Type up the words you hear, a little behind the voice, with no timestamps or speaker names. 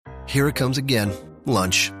Here it comes again.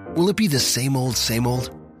 Lunch. Will it be the same old, same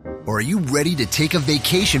old? Or are you ready to take a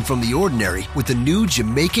vacation from the ordinary with the new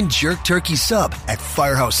Jamaican Jerk Turkey Sub at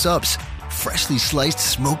Firehouse Subs? Freshly sliced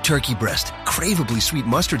smoked turkey breast, craveably sweet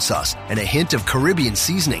mustard sauce, and a hint of Caribbean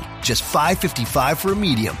seasoning. Just $5.55 for a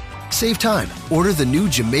medium. Save time. Order the new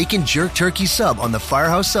Jamaican Jerk Turkey Sub on the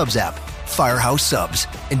Firehouse Subs app. Firehouse Subs.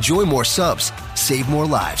 Enjoy more subs. Save more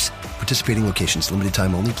lives. Participating locations. Limited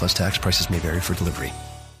time only, plus tax. Prices may vary for delivery.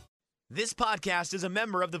 This podcast is a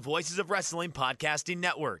member of the Voices of Wrestling Podcasting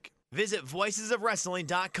Network. Visit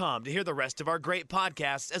voicesofwrestling.com to hear the rest of our great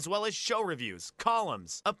podcasts, as well as show reviews,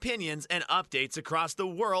 columns, opinions, and updates across the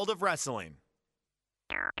world of wrestling.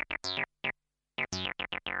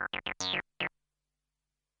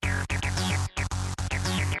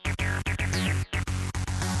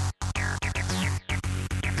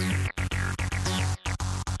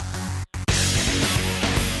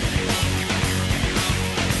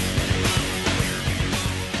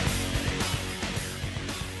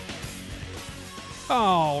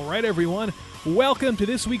 All right, everyone. Welcome to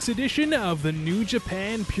this week's edition of the New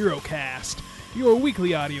Japan Purocast, your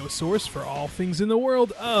weekly audio source for all things in the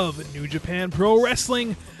world of New Japan Pro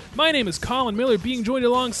Wrestling. My name is Colin Miller, being joined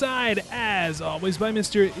alongside, as always, by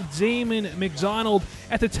Mr. Damon McDonald.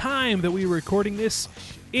 At the time that we were recording this,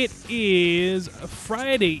 it is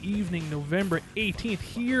Friday evening, November 18th,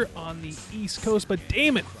 here on the East Coast. But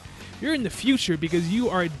Damon, you're in the future because you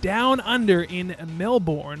are down under in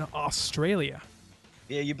Melbourne, Australia.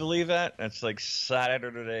 Yeah, you believe that? That's like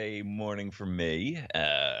Saturday morning for me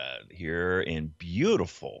here in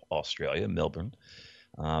beautiful Australia, Melbourne.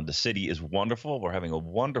 The city is wonderful. We're having a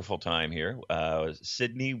wonderful time here.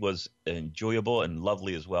 Sydney was enjoyable and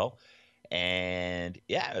lovely as well. And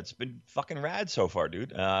yeah, it's been fucking rad so far,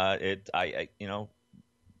 dude. It's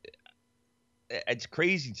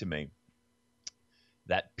crazy to me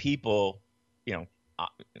that people,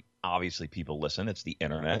 obviously people listen. It's the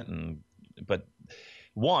internet, but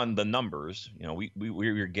one, the numbers, we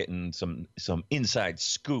were getting some inside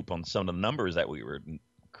scoop on some of the numbers that we were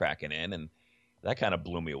cracking in, and that kind of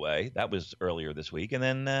blew me away. That was earlier this week. And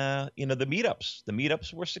then, the meetups. The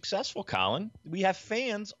meetups were successful, Colin. We have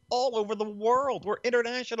fans all over the world. We're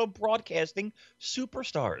international broadcasting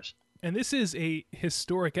superstars. And this is a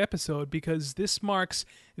historic episode because this marks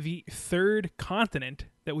the third continent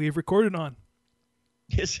that we have recorded on.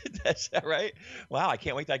 Is that right? Wow, I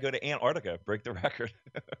can't wait till I go to Antarctica, break the record.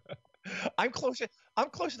 I'm closer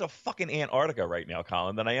to fucking Antarctica right now,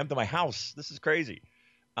 Colin, than I am to my house. This is crazy.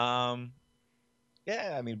 Yeah,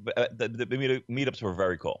 I mean, the meetups were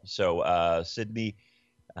very cool. So Sydney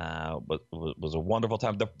was a wonderful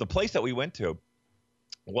time. The place that we went to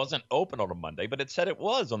wasn't open on a Monday, but it said it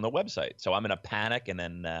was on the website. So I'm in a panic, and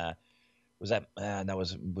then was that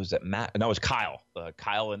Matt? No, it was Kyle.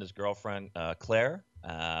 Kyle and his girlfriend Claire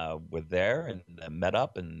were there and met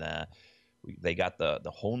up, and they got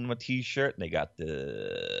the Honma T-shirt, and they got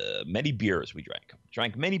the many beers we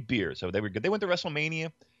drank many beers. So they were good. They went to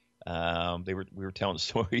WrestleMania. We were telling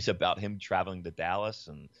stories about him traveling to Dallas,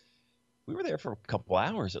 and we were there for a couple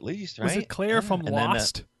hours at least. Right? Was it Claire from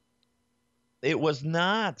Lost? It was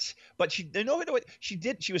not, but she what she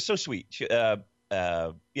did. She was so sweet. She,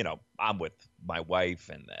 I'm with my wife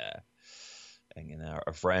and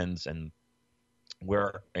our friends, and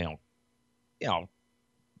we're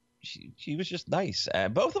she was just nice.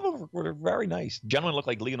 Both of them were very nice. Gentlemen looked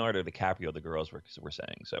like Leonardo DiCaprio. The girls were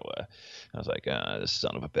saying. So I was like, this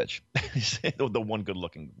son of a bitch. The one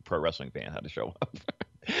good-looking pro wrestling fan had to show up.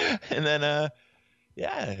 And then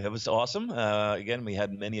yeah, it was awesome. Again, we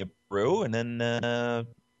had many a brew, and then the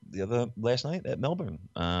other last night at Melbourne.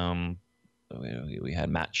 We had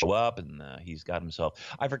Matt show up, and he's got himself.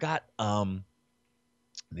 I forgot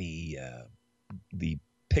the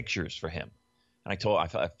pictures for him, and I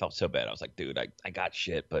felt so bad. I was like, dude, I got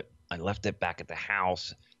shit, but I left it back at the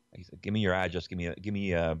house. He said, give me your address. Give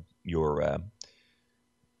me your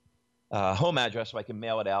home address so I can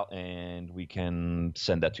mail it out and we can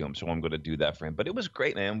send that to him. So I'm going to do that for him. But it was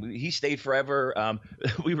great, man. He stayed forever. I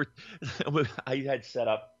had set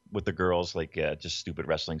up with the girls like just stupid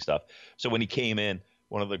wrestling stuff. So when he came in,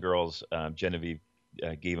 one of the girls, Genevieve,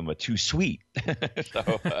 gave him a too sweet.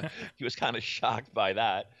 So he was kind of shocked by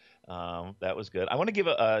that. That was good. I want to give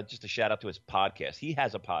just a shout out to his podcast. He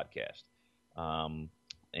has a podcast.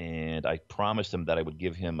 And I promised him that I would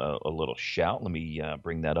give him a little shout. Let me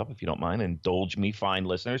bring that up if you don't mind. Indulge me, fine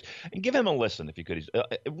listeners, and give him a listen if you could. He's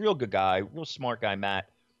a real good guy, real smart guy, Matt.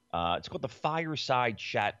 It's called the Fireside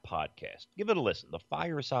Chat Podcast. Give it a listen. The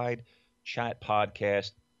Fireside Chat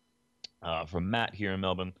Podcast from Matt here in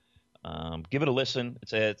Melbourne. Give it a listen.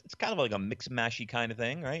 It's kind of like a mix mashy kind of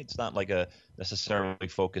thing, right? It's not like a necessarily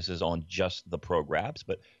focuses on just the pro grabs,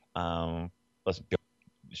 but listen,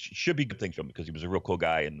 should be good things from him because he was a real cool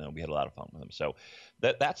guy and we had a lot of fun with him. So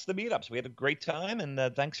that's the meetups. We had a great time, and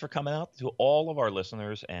thanks for coming out to all of our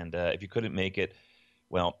listeners. And if you couldn't make it,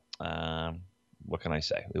 well, what can I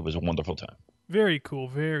say? It was a wonderful time. Very cool,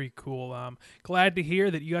 very cool. Glad to hear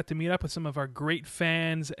that you got to meet up with some of our great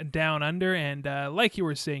fans down under. And like you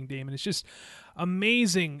were saying, Damon, it's just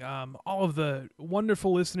amazing. All of the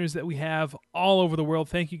wonderful listeners that we have all over the world.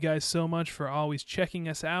 Thank you guys so much for always checking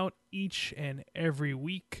us out each and every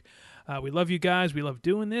week. We love you guys. We love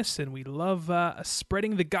doing this, and we love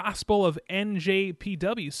spreading the gospel of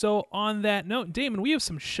NJPW. So on that note, Damon, we have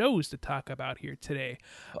some shows to talk about here today.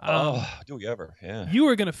 Do we ever? Yeah. You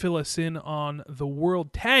are going to fill us in on the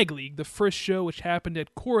World Tag League, the first show which happened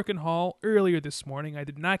at Korakuen Hall earlier this morning. I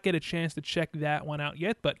did not get a chance to check that one out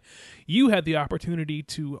yet, but you had the opportunity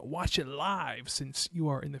to watch it live since you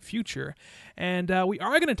are in the future. And we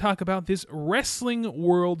are going to talk about this Wrestling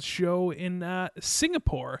World show in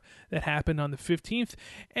Singapore that happened on the 15th,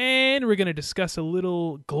 and we're going to discuss a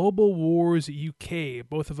little Global Wars UK.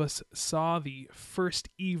 Both of us saw the first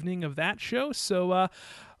evening of that show, so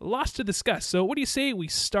lots to discuss. So what do you say we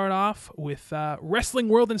start off with Wrestling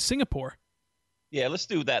World in Singapore? Yeah, let's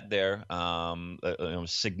do that there.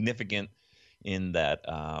 Significant in that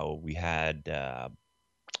we had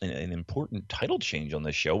an important title change on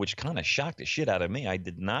this show, which kind of shocked the shit out of me. I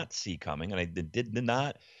did not see coming, and I did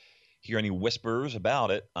not hear any whispers about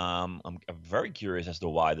it. I'm very curious as to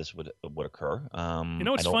why this would occur.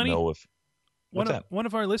 It's funny? Know if one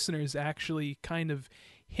of our listeners actually kind of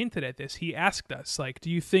hinted at this. He asked us, like, do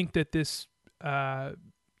you think that this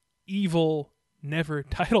evil never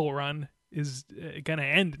title run is going to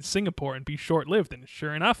end in Singapore and be short-lived? And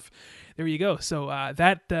sure enough, there you go. So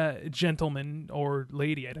that gentleman or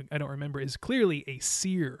lady, I don't remember, is clearly a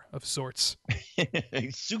seer of sorts. A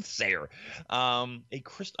soothsayer. I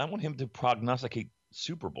want him to prognosticate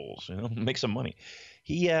Super Bowls, make some money.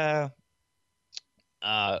 He nailed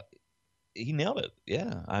it.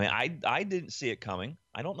 Yeah. I mean, I didn't see it coming.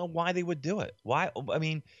 I don't know why they would do it. Why? I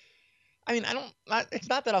mean, it's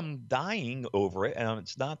not that I'm dying over it, and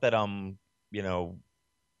it's not that I'm, it's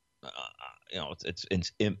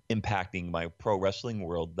impacting my pro wrestling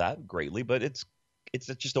world that greatly, but it's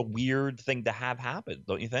just a weird thing to have happen,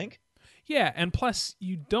 don't you think? Yeah, and plus,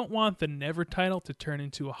 you don't want the Never title to turn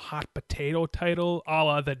into a hot potato title, a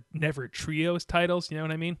la the Never Trios titles. You know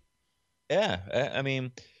what I mean? Yeah, I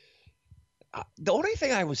mean, the only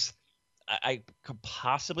thing I could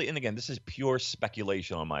possibly, and again, this is pure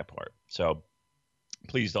speculation on my part, so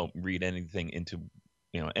please don't read anything into,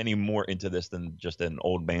 any more into this than just an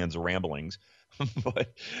old man's ramblings,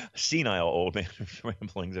 but senile old man's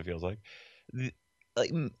ramblings, it feels like.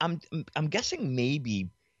 I'm guessing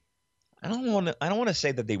maybe, I don't want to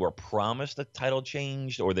say that they were promised a title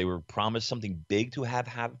change or they were promised something big to have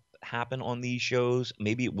happen on these shows.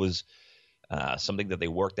 Maybe it was something that they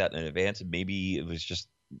worked out in advance, and maybe it was just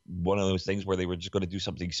one of those things where they were just going to do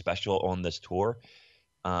something special on this tour.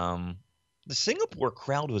 The Singapore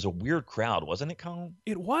crowd was a weird crowd, wasn't it, Colin?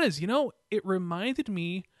 It was. It reminded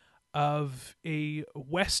me of a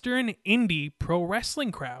Western indie pro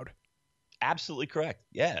wrestling crowd. Absolutely correct.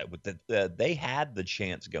 Yeah, they had the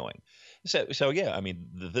chants going. So yeah, I mean,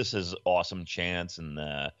 this is awesome chants, and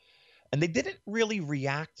they didn't really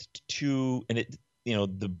react to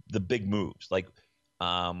the big moves. Like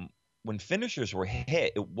when finishers were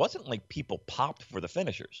hit, it wasn't like people popped for the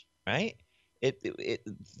finishers, right? It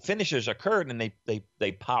finishers occurred and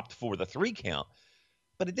they popped for the 3 count,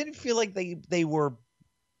 but it didn't feel like they were.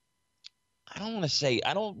 I don't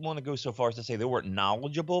want to go so far as to say they weren't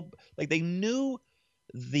knowledgeable. Like they knew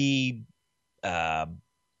they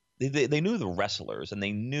knew the wrestlers, and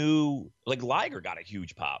they knew, like, Liger got a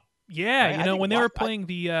huge pop. Yeah, right? When they were playing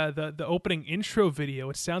the opening intro video,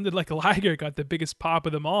 it sounded like Liger got the biggest pop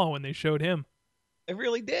of them all when they showed him. It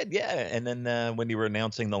really did, yeah. And then when you were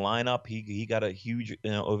announcing the lineup, he got a huge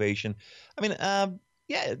ovation. I mean,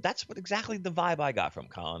 yeah, that's exactly the vibe I got from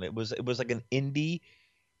Colin. It was like an indie.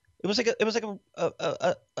 It was like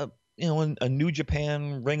a New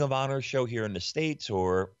Japan Ring of Honor show here in the States,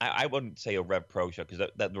 or I wouldn't say a Rev Pro show, because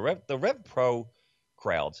the Rev Pro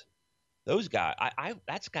crowds, those guys,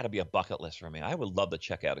 that's got to be a bucket list for me. I would love to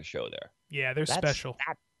check out a show there. Yeah, they're special.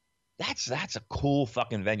 That's a cool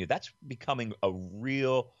fucking venue. That's becoming a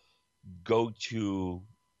real go-to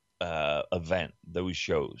event, those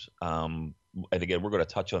shows. And again, we're going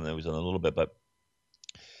to touch on those in a little bit, but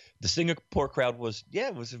The Singapore crowd was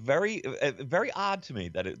very very odd to me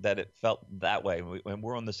that it felt that way, and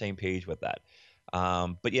we're on the same page with that.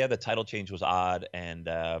 But yeah, the title change was odd, and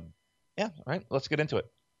all right, let's get into it.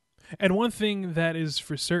 And one thing that is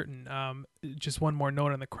for certain, just one more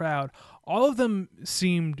note on the crowd, all of them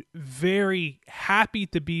seemed very happy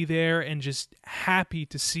to be there and just happy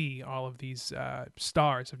to see all of these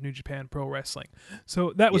stars of New Japan Pro Wrestling.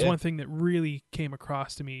 So that was one thing that really came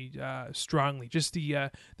across to me strongly, just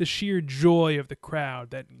the sheer joy of the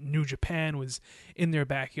crowd that New Japan was in their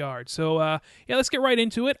backyard. So let's get right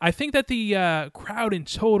into it. I think that the crowd in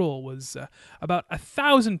total was about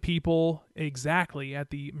 1,000 people exactly at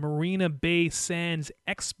the Marina Bay Sands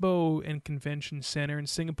Expo and Convention Center in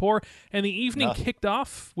Singapore, and the evening kicked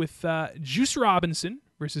off with Juice Robinson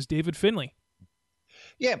versus David Finlay.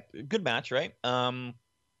 Yeah, good match, right?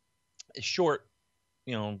 Short,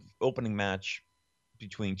 opening match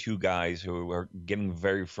between two guys who are getting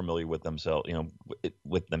very familiar with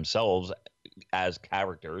themselves as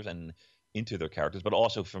characters and into their characters, but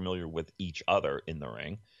also familiar with each other in the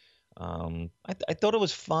ring. I thought it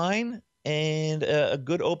was fine and a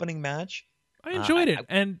good opening match. I enjoyed it,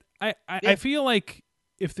 and I feel like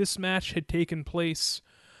if this match had taken place,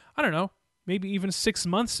 I don't know, maybe even 6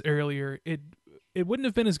 months earlier, it wouldn't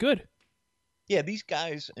have been as good. Yeah, these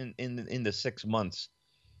guys in the 6 months,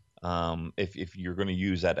 if you're going to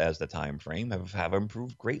use that as the time frame, have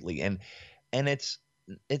improved greatly, and it's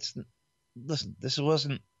listen, this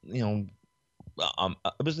wasn't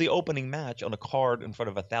it was the opening match on a card in front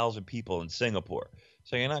of 1,000 people in Singapore.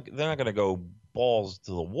 So they're not going to go balls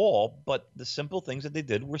to the wall, but the simple things that they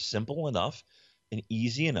did were simple enough and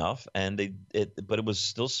easy enough, and but it was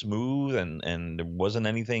still smooth, and there wasn't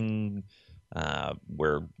anything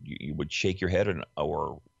where you would shake your head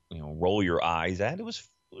or roll your eyes at. It was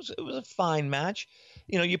a fine match.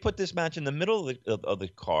 You put this match in the middle of the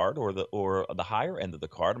card or the higher end of the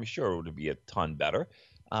card, I'm sure it would be a ton better.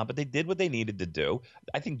 But they did what they needed to do.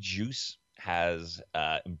 I think Juice has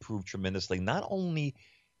improved tremendously, not only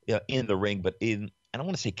in the ring, but I don't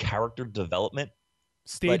want to say character development.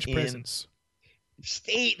 Stage presence.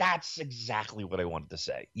 That's exactly what I wanted to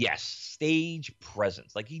say. Yes, stage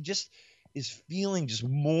presence. Like he just is feeling just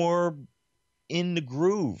more in the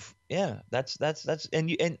groove. Yeah, that's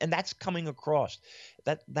and that's coming across.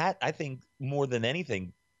 That I think more than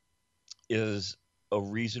anything is a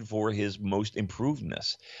reason for his most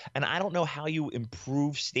improvedness. And I don't know how you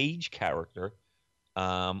improve stage character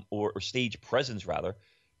or stage presence rather,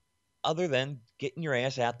 other than getting your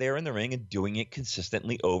ass out there in the ring and doing it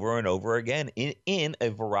consistently over and over again in a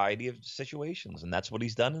variety of situations. And that's what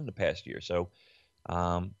he's done in the past year. So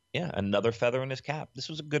another feather in his cap. This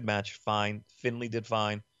was a good match. Fine. Finlay did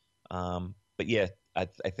fine. But yeah, I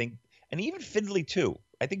think, and even Finlay too,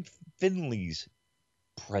 I think Finlay's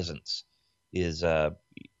presence is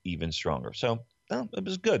even stronger. So it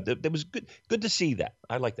was good. It was good to see that.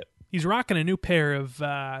 I liked it. He's rocking a new pair of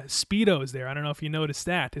Speedos there. I don't know if you noticed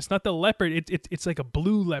that. It's not the leopard. It's like a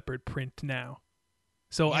blue leopard print now.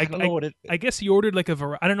 So I guess he ordered like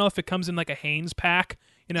I don't know if it comes in like a Hanes pack.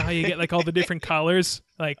 You know how you get like all the different colors?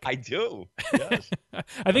 Like I do. Yes.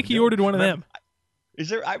 I think he ordered one of them. Is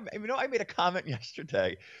there? I made a comment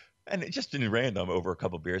yesterday. And it just in random over a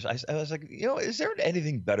couple of beers, I was like, is there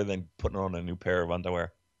anything better than putting on a new pair of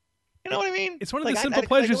underwear? You know what I mean? It's one of the simple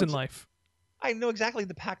pleasures in life. I know exactly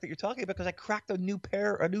the pack that you're talking about because I cracked a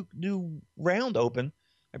new round open.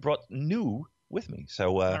 I brought new with me.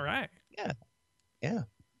 So, all right. Yeah.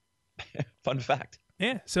 Fun fact.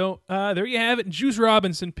 Yeah. So there you have it. Juice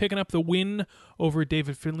Robinson picking up the win over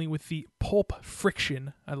David Finlay with the Pulp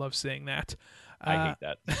Friction. I love saying that. I hate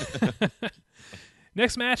that.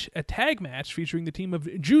 Next match, a tag match featuring the team of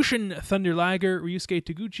Jushin Thunder Liger, Ryusuke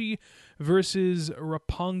Taguchi versus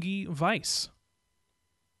Roppongi Vice.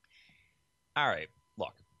 All right,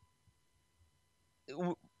 look.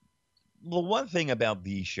 The one thing about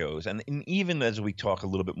these shows, and even as we talk a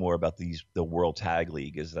little bit more about the World Tag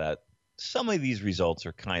League, is that some of these results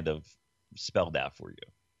are kind of spelled out for you.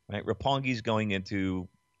 Right? Roppongi's going into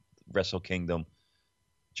Wrestle Kingdom,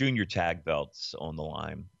 junior tag belts on the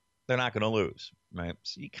line. They're not going to lose. Right,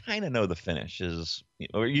 so you kind of know the finish is,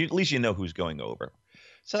 or at least you know who's going over.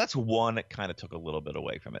 So that's one that kind of took a little bit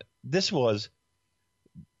away from it. This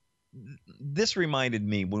reminded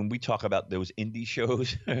me when we talk about those indie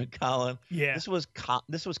shows, Colin. Yeah, this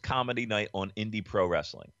was comedy night on Indie Pro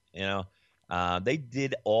Wrestling. They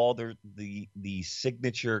did all the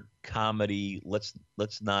signature comedy. Let's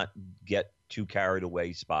not get too carried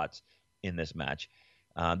away spots in this match.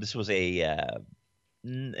 This was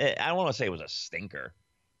I don't want to say it was a stinker,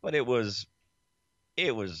 but it was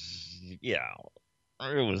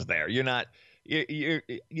it was there. You're not. You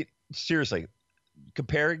seriously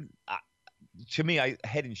comparing. To me,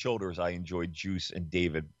 head and shoulders, I enjoyed Juice and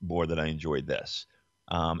David more than I enjoyed this.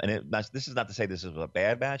 This is not to say this is a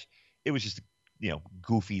bad match. It was just,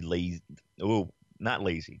 goofy, lazy. Oh, not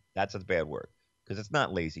lazy. That's a bad word because it's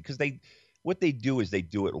not lazy. Because what they do is they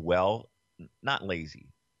do it well, not lazy.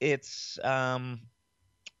 It's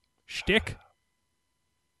shtick.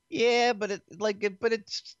 Yeah, but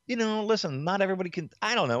it's listen, not everybody can.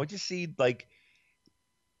 I don't know. I just see like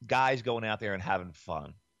guys going out there and having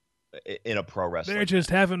fun in a pro wrestling. They're just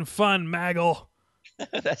having fun, Maggle.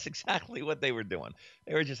 That's exactly what they were doing.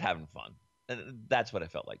 They were just having fun. And that's what it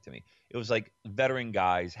felt like to me. It was like veteran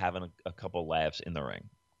guys having a couple laughs in the ring.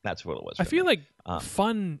 That's what it was. I feel like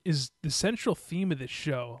fun is the central theme of this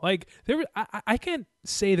show. Like I can't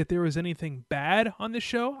say that there was anything bad on this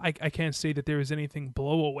show. I can't say that there was anything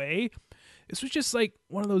blow away. This was just like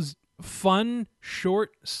one of those fun,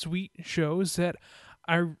 short, sweet shows that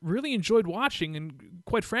I really enjoyed watching, and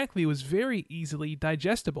quite frankly, it was very easily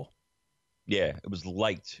digestible. Yeah, it was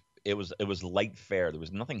light. It was light fare. There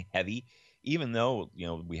was nothing heavy, even though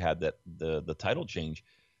we had the title change.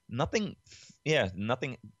 Nothing. Yeah,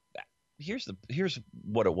 nothing. Here's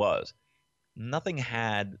what it was. Nothing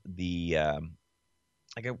had the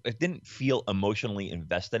it didn't feel emotionally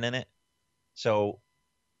invested in it. So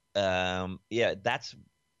that's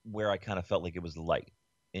where I kind of felt like it was light.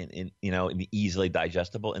 In easily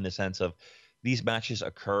digestible in the sense of these matches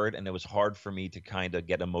occurred and it was hard for me to kind of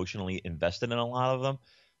get emotionally invested in a lot of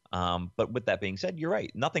them. But with that being said, you're right.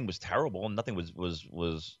 Nothing was terrible. Nothing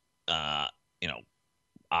was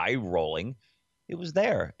eye rolling. It was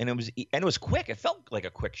there and it was quick. It felt like a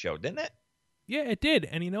quick show, didn't it? Yeah, it did.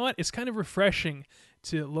 And you know what? It's kind of refreshing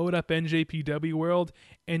to load up NJPW World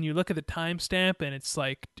and you look at the timestamp and it's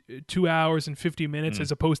like 2 hours and 50 minutes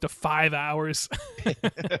as opposed to 5 hours.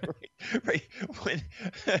 Right.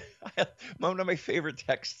 One of my favorite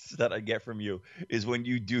texts that I get from you is when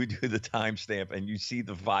you do the timestamp and you see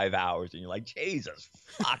the 5 hours and you're like, Jesus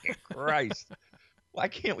fucking Christ. Why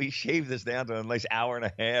can't we shave this down to a nice hour and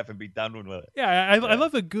a half and be done with it? Yeah, I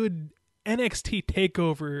love a good NXT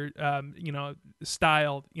takeover,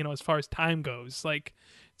 style, as far as time goes. Like,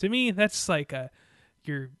 to me, that's like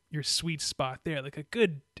your sweet spot there. Like a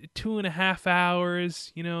good 2.5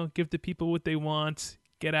 hours, give the people what they want,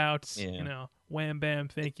 get out, wham, bam,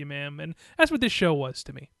 thank you, ma'am. And that's what this show was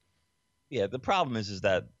to me. Yeah, the problem is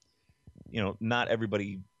that, not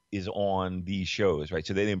everybody is on these shows, right?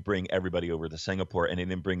 So they didn't bring everybody over to Singapore and they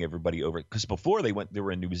didn't bring everybody over because before they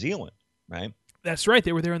were in New Zealand, right? That's right.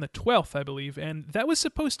 They were there on the 12th, I believe. And that was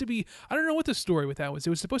supposed to be, I don't know what the story with that was. It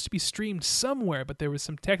was supposed to be streamed somewhere, but there was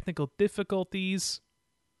some technical difficulties.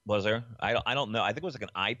 Was there? I don't know. I think it was like an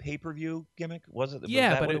iPay-per-view gimmick. Was it? Yeah,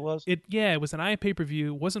 was that but what it was? It was an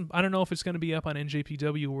iPay-per-view. I don't know if it's going to be up on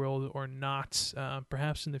NJPW World or not,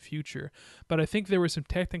 perhaps in the future. But I think there were some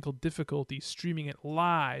technical difficulties streaming it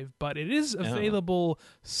live, but it is available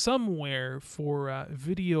somewhere for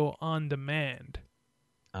video on demand.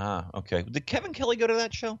 Ah, okay. Did Kevin Kelly go to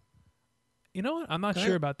that show? You know what? I'm not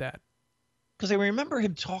sure about that. Because I remember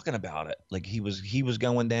him talking about it. Like he was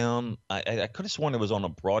going down. I could have sworn it was on a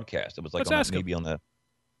broadcast. It was like maybe on the.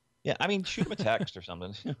 Yeah, I mean, shoot him a text or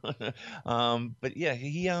something. But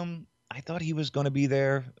yeah, I thought he was going to be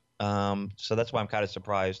there. So that's why I'm kind of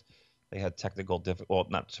surprised they had technical well,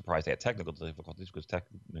 not surprised they had technical difficulties because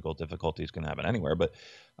technical difficulties can happen anywhere. But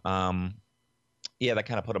yeah, that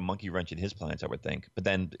kind of put a monkey wrench in his plans, I would think. But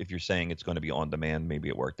then if you're saying it's going to be on demand, maybe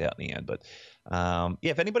it worked out in the end. But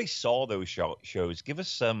yeah, if anybody saw those shows, give us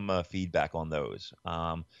some feedback on those.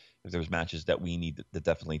 If there's matches that we need to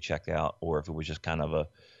definitely check out, or if it was just kind of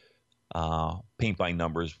a paint by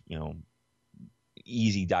numbers,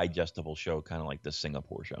 easy digestible show, kind of like the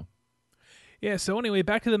Singapore show. Yeah, so anyway,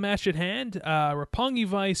 back to the match at hand. Roppongi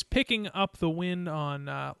Vice picking up the win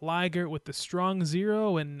on Liger with the Strong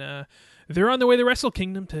Zero, and they're on their way to Wrestle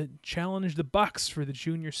Kingdom to challenge the Bucks for the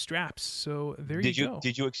junior straps. So there you go.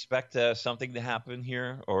 Did you expect something to happen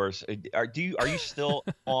here, or are you still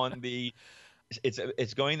on the?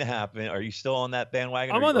 It's going to happen. Are you still on that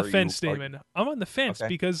bandwagon? I'm on the fence, Damon. I'm on the fence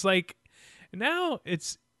because now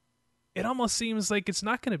it almost seems like it's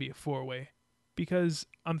not going to be a 4-way. Because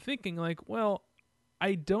I'm thinking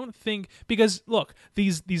I don't think because look,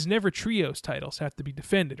 these Never Trios titles have to be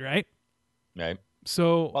defended, right? Right.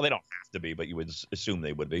 So they don't have to be, but you would assume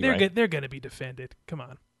they would be. They're going to be defended. Come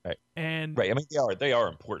on. Right. And right. I mean, they are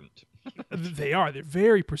important. They are. They're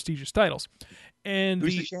very prestigious titles. And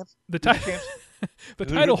Who's the champs? the Who's the champs? the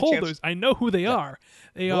Who are title the champs? holders, I know who they are.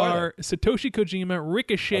 They Who are are Satoshi Kojima,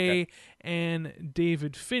 Ricochet, and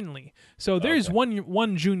David Finlay. So there's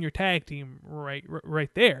one junior tag team right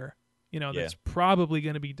there. You know, that's probably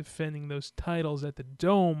going to be defending those titles at the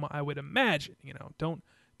Dome, I would imagine. You know, don't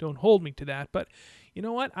hold me to that. But you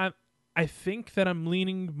know what? I think that I'm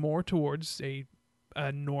leaning more towards a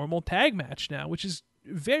normal tag match now, which is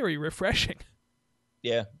very refreshing.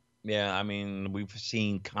 Yeah. I mean, we've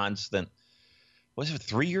seen constant. Was it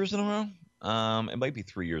 3 years in a row? It might be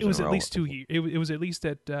 3 years. It was in a at row. least 2 years. It was at least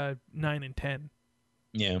at 9 and 10.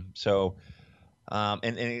 Yeah. So,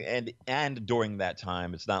 and during that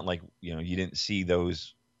time, it's not like you didn't see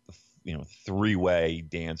those three-way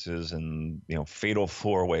dances and fatal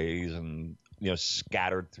four-ways and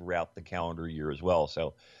scattered throughout the calendar year as well.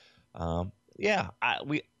 So,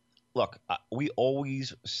 we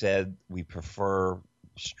always said we prefer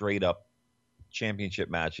straight up championship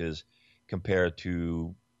matches compared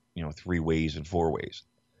to three ways and four ways.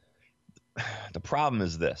 The problem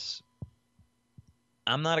is this: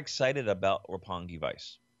 I'm not excited about Roppongi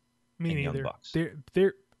Vice. Me and neither. Young Bucks.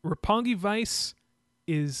 They're Roppongi Vice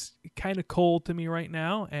is kind of cold to me right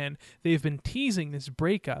now, and they've been teasing this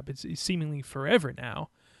breakup. It's seemingly forever now.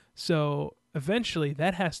 So eventually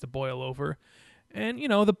that has to boil over. And,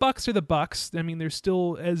 the Bucks are the Bucks. I mean, they're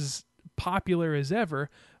still as popular as ever.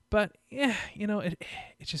 But, it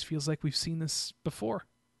just feels like we've seen this before.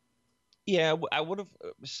 Yeah, I would have.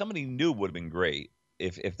 Somebody new would have been great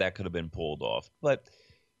if that could have been pulled off. But,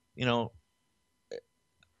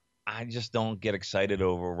 I just don't get excited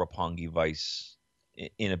over Roppongi Vice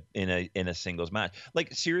in a singles match.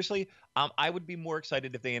 Like, seriously, I would be more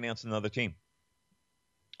excited if they announced another team.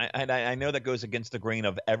 I know that goes against the grain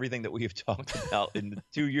of everything that we have talked about in the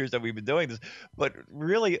 2 years that we've been doing this, but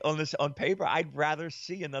really on paper, I'd rather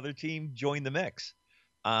see another team join the mix,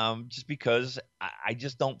 just because I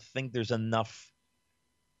just don't think there's enough.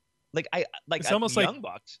 It's almost like Young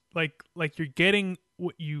Bucks, like you're getting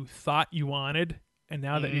what you thought you wanted, and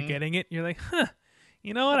now that you're getting it, you're like, huh.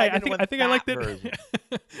 You know what? I think I like that.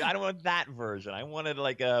 I don't want that version. I wanted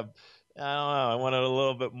I don't know. I wanted a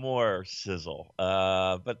little bit more sizzle.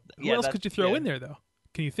 But who else could you throw in there, though?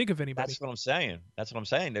 Can you think of anybody? That's what I'm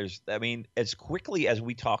saying. As quickly as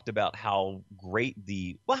we talked about how great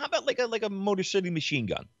how about like a Motor City Machine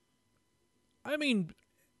Gun? I mean,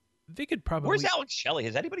 they could probably. Where's Alex Shelley?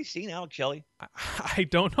 Has anybody seen Alex Shelley? I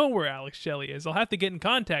don't know where Alex Shelley is. I'll have to get in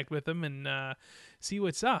contact with him and see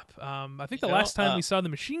what's up. I think the last time we saw the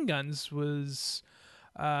Machine Guns was.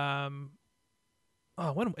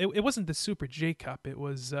 It wasn't the Super J Cup. It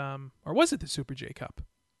was, or was it the Super J Cup?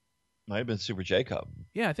 Might have been Super J Cup.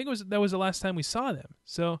 Yeah, I think that was the last time we saw them.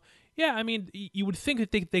 So, yeah, I mean, you would think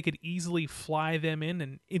that they could easily fly them in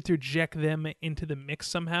and interject them into the mix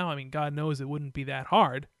somehow. I mean, God knows it wouldn't be that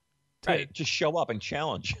hard. Right, just show up and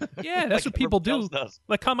challenge. Yeah, that's what people do.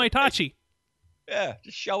 Like Kamaitachi. Yeah,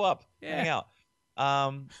 just show up, hang out.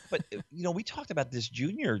 But we talked about this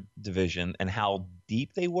junior division and how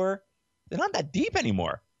deep they were. They're not that deep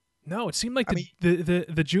anymore. No, it seemed like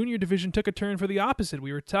the junior division took a turn for the opposite.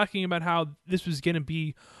 We were talking about how this was going to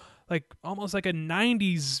be like almost like a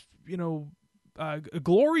 90s, a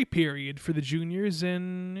glory period for the juniors,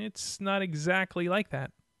 and it's not exactly like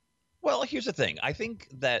that. Well, here's the thing. I think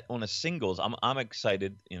that on a singles, I'm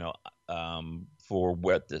excited, for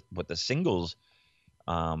what the singles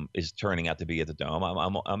is turning out to be at the Dome.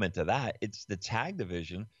 I'm into that. It's the tag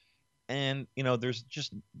division. And, there's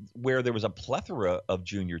just where there was a plethora of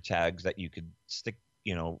junior tags that you could stick,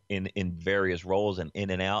 in various roles and in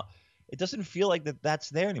and out. It doesn't feel like that's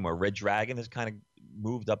there anymore. Red Dragon has kind of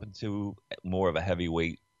moved up into more of a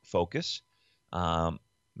heavyweight focus.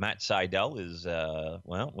 Matt Sydal is,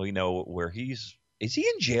 we know where is he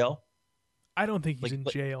in jail? I don't think he's in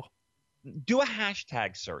jail. Do a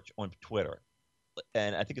hashtag search on Twitter.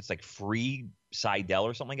 And I think it's like free Sydal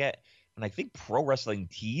or something like that. And I think Pro Wrestling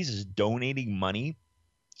Tees is donating money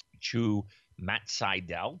to Matt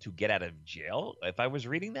Sydal to get out of jail, if I was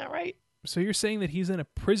reading that right. So you're saying that he's in a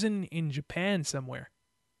prison in Japan somewhere?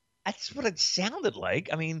 That's what it sounded like.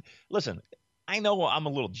 I mean, listen, I know I'm a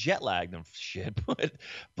little jet lagged and shit,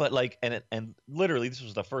 but like, and literally, this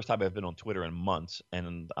was the first time I've been on Twitter in months,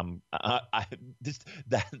 and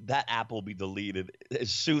that app will be deleted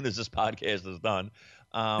as soon as this podcast is done.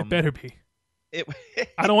 It better be.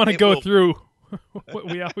 I don't want to go through what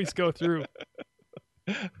we always go through.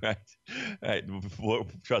 Right. Well,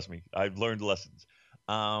 trust me, I've learned lessons.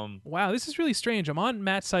 Wow, this is really strange. I'm on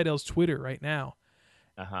Matt Sydal's Twitter right now.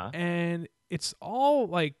 Uh-huh. And it's all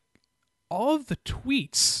of the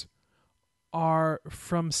tweets are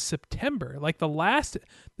from September. Like the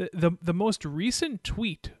most recent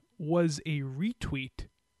tweet was a retweet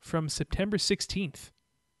from September 16th.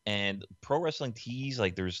 And Pro Wrestling Tees,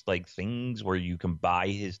 like there's like things where you can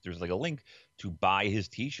buy there's like a link to buy his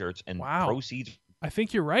T-shirts and proceeds. I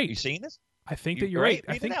think you're right. You seeing this? I think that you're right.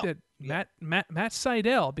 I think that Matt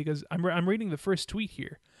Seidel, because I'm reading the first tweet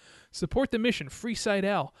here. Support the mission, free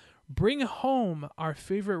Seidel. Bring home our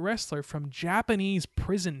favorite wrestler from Japanese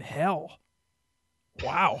prison hell.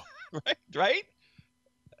 Wow. Right?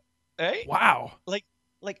 Hey? Wow. Like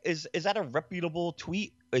is that a reputable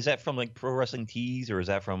tweet? Is that from like Pro Wrestling Tees, or is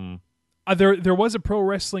that from? There was a Pro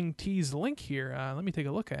Wrestling Tees link here. Let me take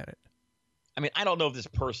a look at it. I mean, I don't know if this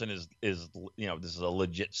person is this is a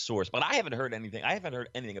legit source, but I haven't heard anything. I haven't heard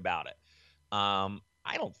anything about it.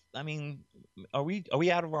 I mean, are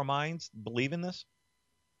we out of our minds believing this?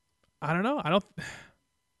 I don't know. I don't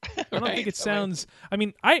think it sounds. I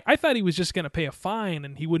mean, I thought he was just going to pay a fine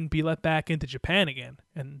and he wouldn't be let back into Japan again,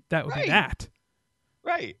 and that would be that.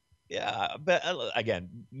 Right. Yeah. But again,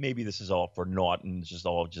 maybe this is all for naught and it's just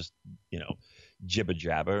all jibber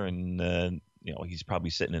jabber, and he's probably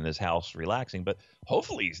sitting in his house relaxing. But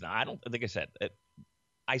hopefully he's not. I don't. Like I said,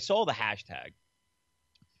 I saw the hashtag.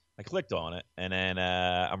 I clicked on it, and then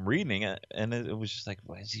I'm reading it, and it was just like,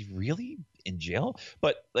 is he really in jail?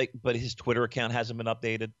 But his Twitter account hasn't been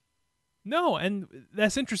updated. No, and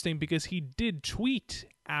that's interesting because he did tweet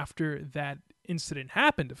after that incident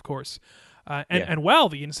happened, of course, and while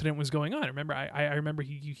the incident was going on. I remember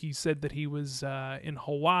he said that he was in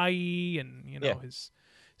Hawaii, and his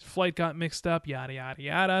flight got mixed up, yada yada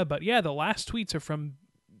yada. But yeah, the last tweets are from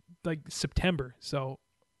like September, so.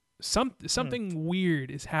 Something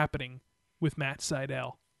weird is happening with Matt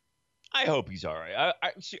Seidel. I hope he's all right.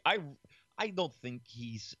 I don't think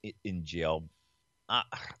he's in jail.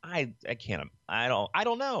 I can't. I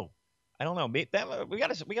don't know. We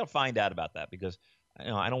gotta find out about that, because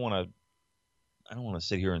I don't want to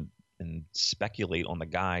sit here and speculate on the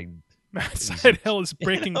guy. Matt Seidel is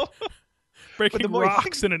breaking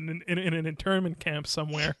rocks in an internment camp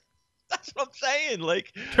somewhere. That's what I'm saying.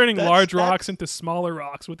 Like turning large rocks into smaller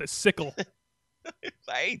rocks with a sickle.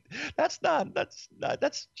 Right. That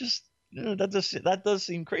does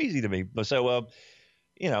seem crazy to me. But so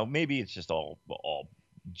maybe it's just all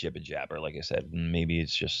jibber jabber, like I said. Maybe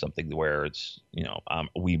it's just something where it's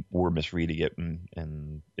we're misreading it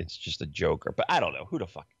and it's just a joke. But I don't know. Who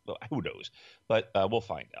knows? But we'll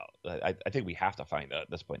find out. I think we have to find out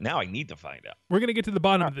at this point. Now I need to find out. We're gonna get to the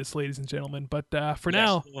bottom of this, ladies and gentlemen. But for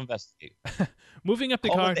now, we'll investigate. Moving up the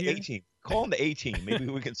card here. Call him the 18. Maybe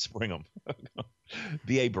we can spring him.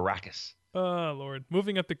 B.A. Baracus. Oh, Lord.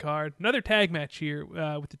 Moving up the card. Another tag match here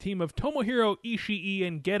with the team of Tomohiro Ishii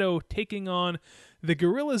and Gedo taking on the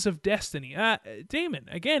Guerrillas of Destiny. Damon,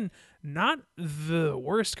 again, not the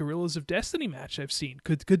worst Guerrillas of Destiny match I've seen.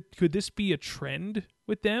 Could this be a trend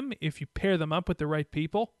with them if you pair them up with the right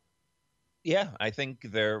people? Yeah, I think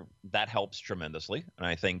that helps tremendously. And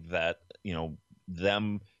I think that,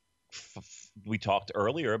 them, we talked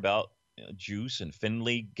earlier about Juice and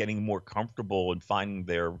Finlay getting more comfortable and finding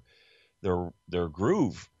their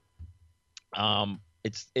groove.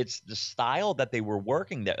 It's the style that they were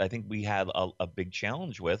working that I think we had a big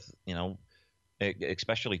challenge with,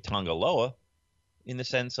 especially Tongaloa, in the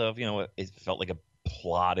sense of, it felt like a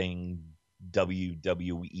plotting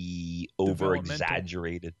WWE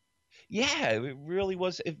over-exaggerated. Yeah, it really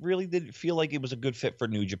was. It really did feel like it was a good fit for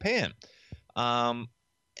New Japan. And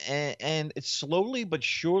it's slowly but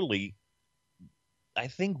surely, I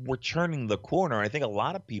think we're turning the corner. I think a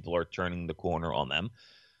lot of people are turning the corner on them.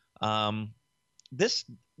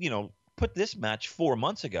 Put this match 4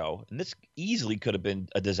 months ago, and this easily could have been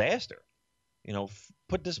a disaster.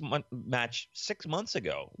 Put this match 6 months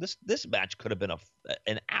ago. This match could have been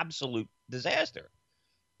an absolute disaster.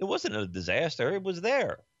 It wasn't a disaster. It was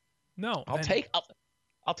there. No, I'll take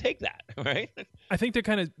that, right? I think they're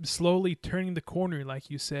kind of slowly turning the corner, like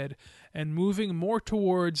you said, and moving more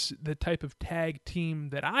towards the type of tag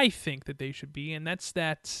team that I think that they should be, and that's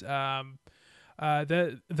the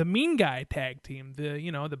mean guy tag team,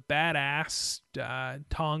 the badass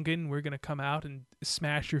Tongan, we're gonna come out and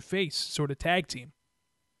smash your face sort of tag team.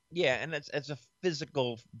 Yeah, and it's a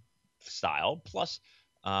physical style. Plus,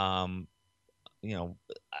 I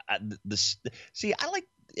like.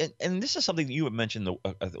 And this is something that you had mentioned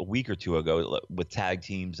a week or two ago with tag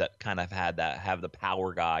teams that kind of have the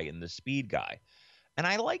power guy and the speed guy, and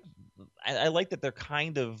I like that they're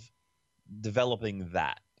kind of developing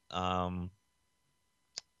that. But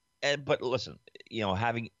listen,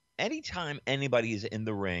 anytime anybody is in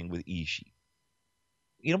the ring with Ishii,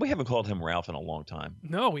 We haven't called him Ralph in a long time.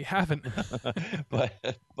 No, we haven't. but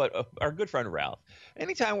our good friend Ralph.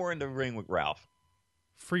 Anytime we're in the ring with Ralph,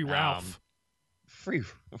 Free Ralph. free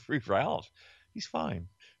Ralph, he's fine.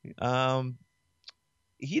 He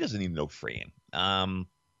doesn't need no freeing. Anytime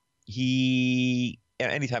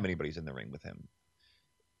anybody's in the ring with him,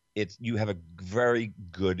 you have a very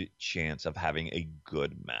good chance of having a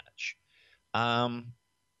good match. I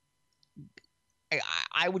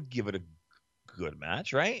would give it a good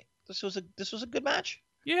match, right? This was a good match.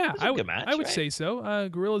 Yeah, I would say so.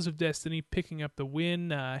 Gorillas of Destiny picking up the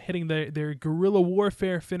win, hitting their guerrilla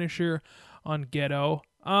warfare finisher on Ghetto.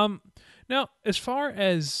 Now, as far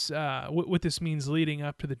as what this means leading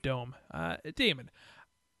up to the Dome, Damon,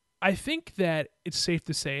 I think that it's safe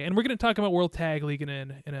to say, and we're going to talk about World Tag League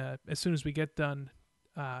as soon as we get done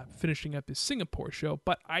finishing up this Singapore show,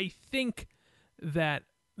 but I think that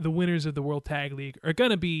the winners of the World Tag League are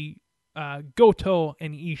going to be Goto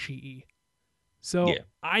and Ishii. So yeah.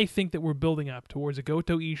 I think that we're building up towards a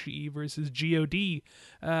Goto Ishii versus GOD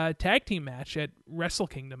tag team match at Wrestle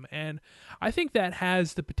Kingdom, and I think that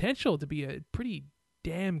has the potential to be a pretty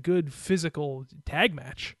damn good physical tag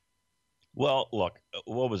match. Well, look,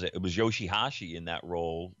 what was it? It was Yoshihashi in that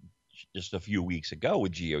role just a few weeks ago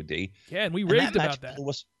with GOD. Yeah, and we raved about that.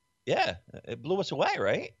 It blew us away,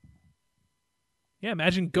 right? Yeah,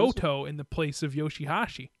 imagine Goto in the place of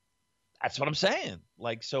Yoshihashi. That's what I'm saying.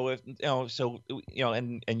 Like, so if and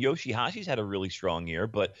Yoshihashi's had a really strong year,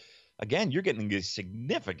 but again, you're getting a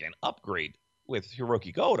significant upgrade with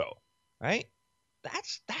Hiroki Goto, right? That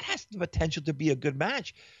has the potential to be a good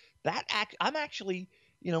match. I'm actually,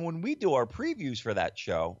 when we do our previews for that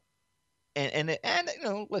show, and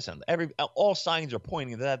listen, all signs are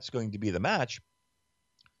pointing that that's going to be the match.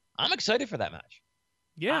 I'm excited for that match.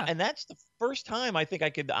 Yeah, and that's the first time I think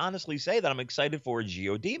I could honestly say that I'm excited for a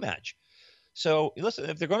GOD match. So listen,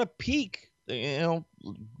 if they're going to peak,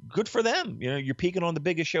 good for them. You're peaking on the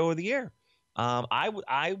biggest show of the year.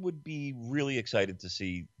 I would be really excited to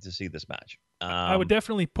see this match. I would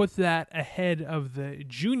definitely put that ahead of the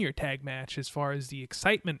junior tag match as far as the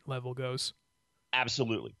excitement level goes.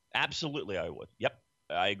 Absolutely, I would. Yep.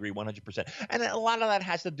 I agree 100%. And a lot of that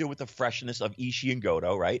has to do with the freshness of Ishii and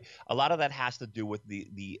Goto, right? A lot of that has to do with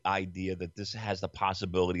the idea that this has the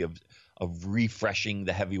possibility of refreshing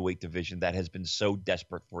the heavyweight division that has been so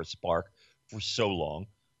desperate for a spark for so long.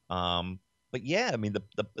 But yeah, I mean,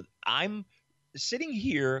 I'm sitting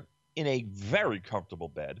here in a very comfortable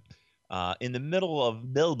bed in the middle of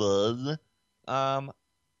Melbourne.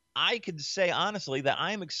 I could say honestly that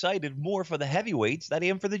I'm excited more for the heavyweights than I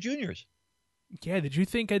am for the juniors. Yeah, did you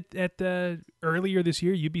think at earlier this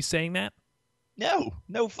year you'd be saying that? No,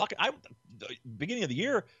 fucking. Beginning of the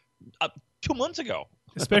year, 2 months ago,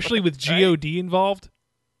 especially with GOD involved.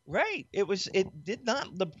 Right. It did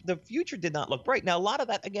not. The future did not look bright. Now, a lot of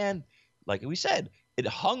that, again, like we said, it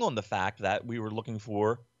hung on the fact that we were looking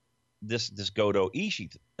for this Goto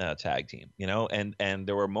Ishii tag team, and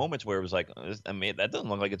there were moments where it was like, that doesn't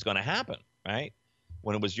look like it's going to happen, right?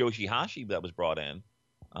 When it was Yoshihashi that was brought in.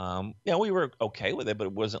 We were okay with it, but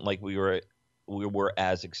it wasn't like we were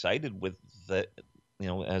as excited with the,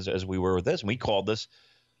 as we were with this. And we called this,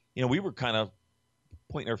 we were kind of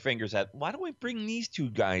pointing our fingers at, why don't we bring these two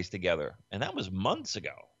guys together? And that was months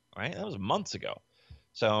ago, right?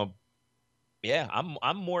 So yeah,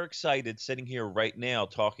 I'm more excited sitting here right now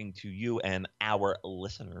talking to you and our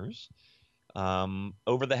listeners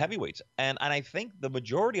over the heavyweights. And I think the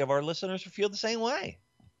majority of our listeners feel the same way.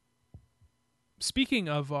 Speaking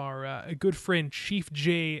of our good friend Chief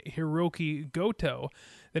J Hiroki Goto,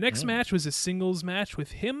 the next match was a singles match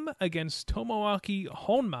with him against Tomoaki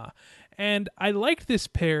Honma. And I liked this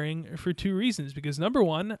pairing for two reasons. Because number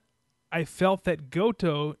one, I felt that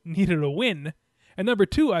Goto needed a win. And number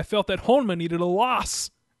two, I felt that Honma needed a loss.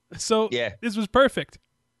 So This was perfect.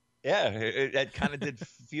 Yeah, it kind of did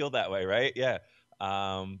feel that way, right? Yeah.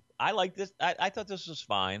 I like this. I thought this was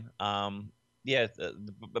fine. Yeah,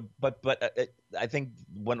 but I think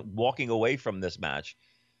when walking away from this match,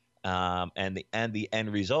 and the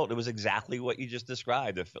end result, it was exactly what you just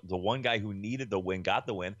described. The one guy who needed the win got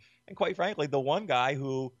the win, and quite frankly, the one guy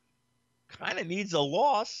who kind of needs a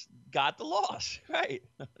loss got the loss, right?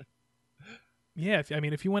 Yeah,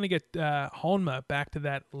 if you want to get Honma back to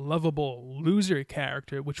that lovable loser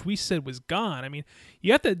character, which we said was gone,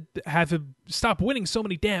 you have to stop winning so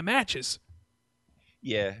many damn matches.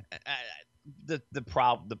 Yeah. The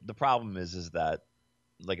problem is that,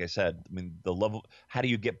 like I said, the level. How do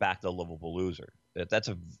you get back to a lovable loser? That's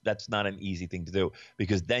not an easy thing to do,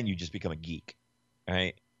 because then you just become a geek,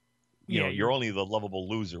 right? you're only the lovable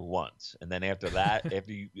loser once, and then after that,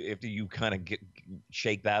 after you kind of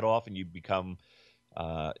shake that off and you become,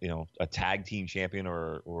 a tag team champion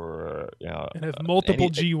or and have multiple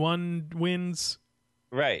G1 wins.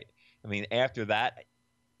 Right. I mean, after that,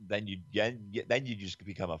 then you just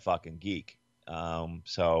become a fucking geek.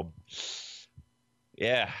 So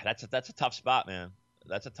yeah, that's a tough spot, man.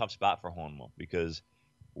 That's a tough spot for Honma because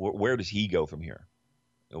where does he go from here?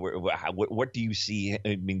 What do you see?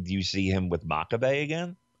 I mean, do you see him with Makabe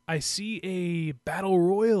again? I see a battle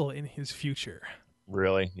royal in his future.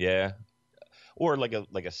 Really? Yeah. Or like a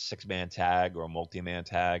 6-man tag or a multi-man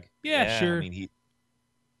tag. Yeah, sure. I mean,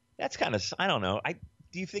 that's kind of, I don't know.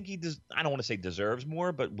 Do you think he does? I don't want to say deserves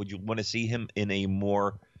more, but would you want to see him in a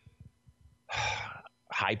more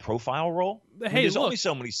high-profile role? Hey, there's only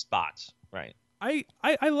so many spots, right? I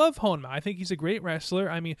love Honma. I think he's a great wrestler.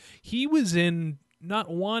 I mean, he was in not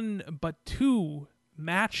one but 2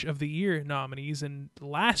 Match of the Year nominees in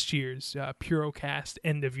last year's Purocast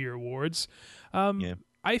End of Year Awards. Yeah.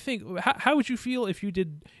 I think. How would you feel if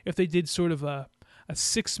they did sort of a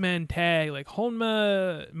 6-man tag like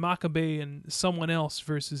Honma, Makabe, and someone else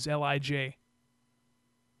versus Lij?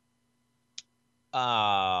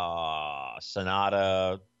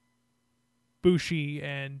 Sonata, Bushi,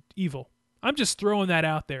 and Evil. I'm just throwing that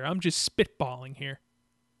out there. I'm just spitballing here.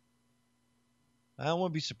 I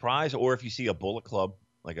wouldn't be surprised. Or if you see a Bullet Club,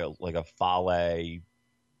 like a Fale,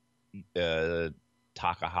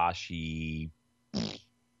 Takahashi,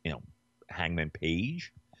 Hangman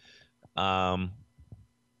Page.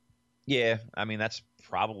 Yeah, I mean that's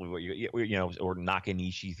probably what or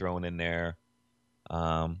Nakanishi thrown in there.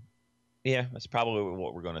 Yeah, that's probably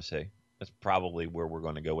what we're going to see. That's probably where we're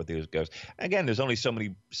going to go with these guys. Again, there's only so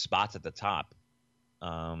many spots at the top.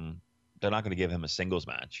 They're not going to give him a singles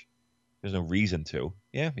match. There's no reason to.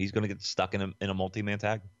 Yeah, he's going to get stuck in a multi-man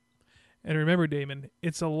tag. And remember, Damon,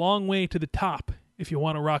 it's a long way to the top if you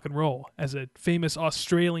want to rock and roll, as a famous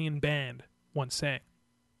Australian band once sang.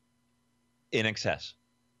 In Excess.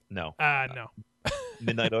 No. No.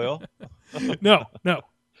 Midnight Oil? No.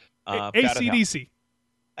 AC/DC.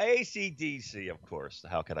 AC/DC, of course.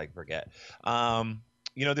 How could I forget?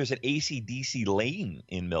 There's an AC/DC lane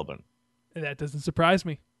in Melbourne. That doesn't surprise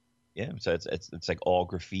me. Yeah, so it's like all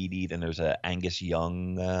graffitied, and there's a Angus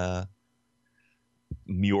Young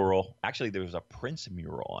mural. Actually, there was a Prince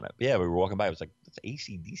mural on it. Yeah, we were walking by. It was like, that's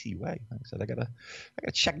AC/DC way. I said, I gotta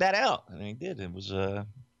check that out, and I did. It was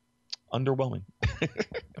underwhelming.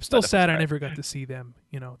 I'm still sad I never got to see them.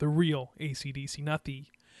 The real AC/DC, not the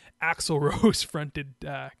Axl Rose fronted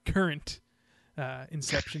current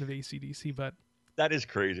inception of AC/DC. But that is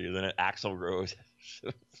crazy, isn't it? Axl Rose.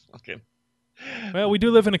 Fucking. Well, we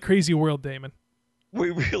do live in a crazy world, Damon.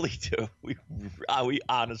 We really do. We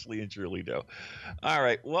honestly and truly do. All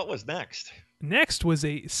right, what was next? Next was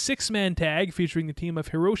a 6-man tag featuring the team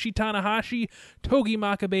of Hiroshi Tanahashi, Togi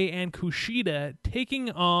Makabe, and Kushida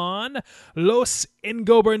taking on Los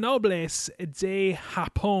Ingobernables de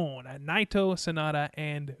Japón, Naito, Sonata,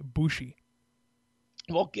 and Bushi.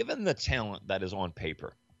 Well, given the talent that is on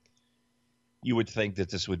paper, you would think that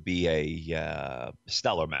this would be a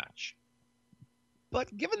stellar match.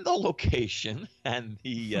 But given the location and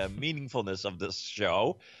the meaningfulness of this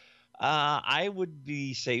show, I would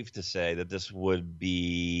be safe to say that this would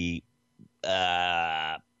be,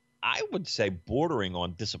 I would say, bordering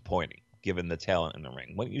on disappointing, given the talent in the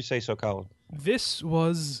ring. Wouldn't you say so, Colin? This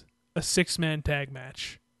was a 6-man tag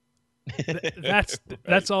match.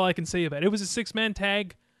 That's all I can say about it. It was a 6-man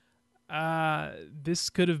tag. This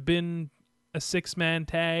could have been a 6-man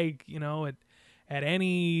tag, at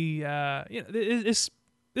any, this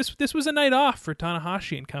was a night off for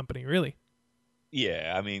Tanahashi and company, really.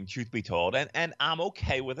 Yeah, I mean, truth be told, and I'm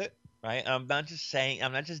okay with it, right? I'm not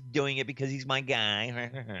just doing it because he's my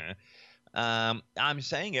guy. I'm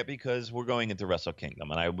saying it because we're going into Wrestle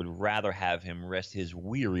Kingdom, and I would rather have him rest his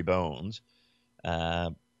weary bones,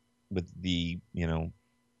 with the,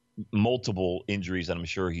 multiple injuries that I'm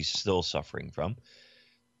sure he's still suffering from.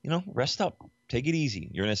 Rest up. Take it easy.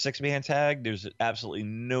 You're in a 6-man tag. There's absolutely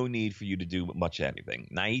no need for you to do much of anything.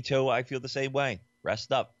 Naito, I feel the same way.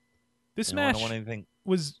 Rest up. This match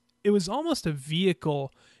was almost a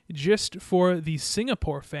vehicle just for the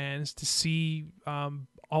Singapore fans to see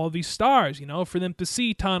all of these stars, for them to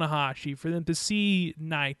see Tanahashi, for them to see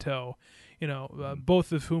Naito,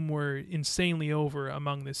 both of whom were insanely over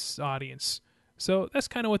among this audience. So that's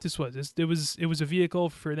kind of what this was. It was a vehicle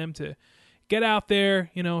for them to get out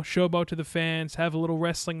there, showboat to the fans, have a little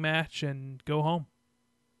wrestling match, and go home.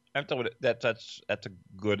 I thought that's a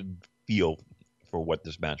good feel for what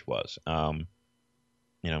this match was.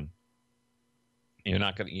 You're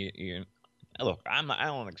not going to look. I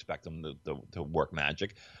don't expect them to work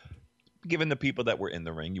magic. Given the people that were in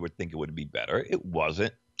the ring, you would think it would be better. It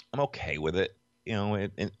wasn't. I'm okay with it. You know,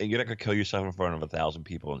 you're not going to kill yourself in front of 1,000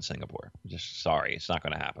 people in Singapore. Just sorry, it's not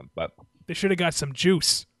going to happen. But they should have got some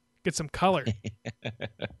juice, get some color.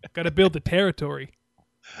 Got to build the territory.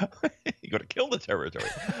 You got to kill the territory.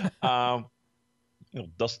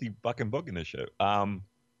 Dusty fucking book in this shit.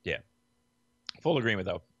 Yeah, full agreement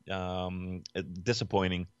though.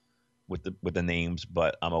 Disappointing with the names,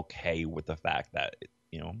 but I'm okay with the fact that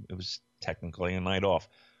it was technically a night off.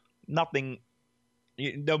 Nothing.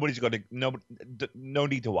 Nobody's going to no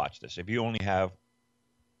need to watch this. If you only have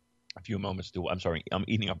a few moments to, I'm sorry, I'm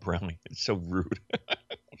eating a brownie. It's so rude.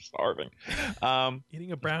 I'm starving.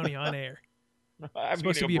 Eating a brownie on air. I'm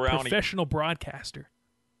supposed to be a professional broadcaster.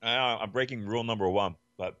 I'm breaking rule number 1,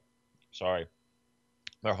 but sorry.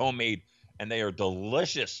 They're homemade and they are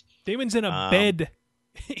delicious. Damon's in a bed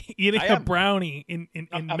eating a brownie in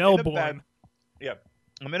Melbourne. Yeah,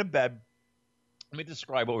 I'm in a bed. Let me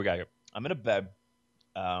describe what we got here. I'm in a bed.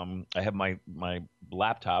 I have my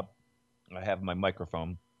laptop. I have my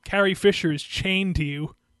microphone. Carrie Fisher is chained to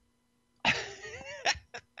you.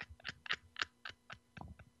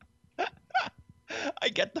 I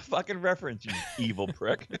get the fucking reference, you evil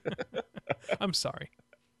prick. I'm sorry.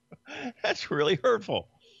 That's really hurtful.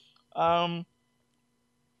 Yeah,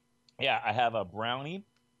 I have a brownie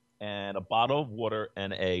and a bottle of water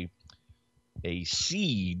and a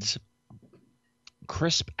Seeds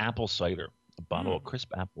crisp apple cider. A bottle of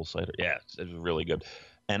crisp apple cider. Yeah, it's really good.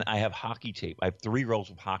 And I have hockey tape. I have 3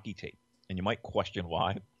 rolls of hockey tape. And you might question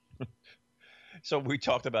why. So we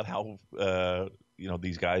talked about how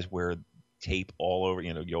these guys wear tape all over,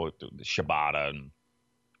 the Shibata and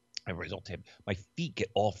everybody's all tape. My feet get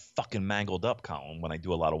all fucking mangled up, Colin, when I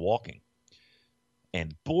do a lot of walking.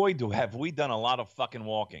 And boy, have we done a lot of fucking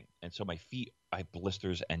walking. And so my feet, I have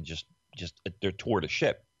blisters and just they're tore to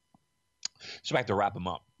shit. So I have to wrap them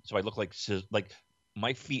up. So I look like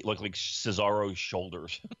my feet look like Cesaro's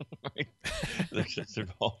shoulders. Right? They're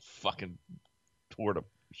all fucking tore to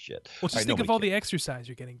shit. Well, just think of all the exercise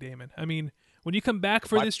you're getting, Damon. I mean, when you come back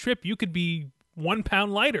for this trip, you could be 1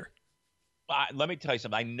 pound lighter. Let me tell you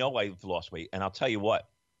something. I know I've lost weight, and I'll tell you what.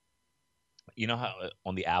 You know how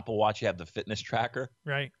on the Apple Watch you have the fitness tracker,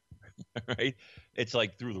 right? Right. It's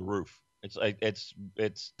like through the roof. It's like it's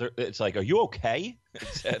like, are you okay? It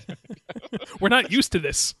said. We're not used to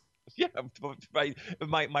this. Yeah,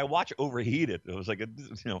 my watch overheated. It was like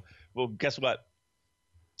well, guess what?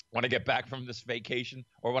 When I get back from this vacation,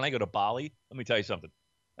 or when I go to Bali, let me tell you something.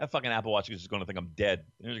 That fucking Apple Watch is just going to think I'm dead.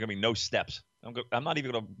 There's going to be no steps. I'm not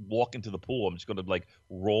even going to walk into the pool. I'm just going to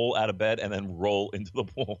roll out of bed and then roll into the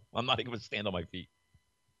pool. I'm not even going to stand on my feet.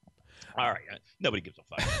 All right, nobody gives a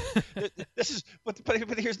fuck. This is, but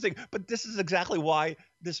here's the thing. But this is exactly why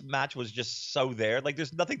this match was just so there. Like,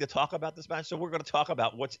 there's nothing to talk about this match, so we're going to talk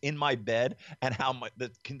about what's in my bed and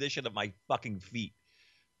the condition of my fucking feet.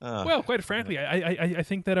 Well, quite frankly, I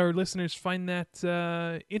think that our listeners find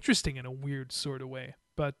that interesting in a weird sort of way.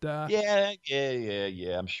 But yeah,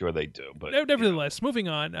 I'm sure they do. But nevertheless, moving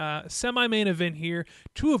on, semi-main event here.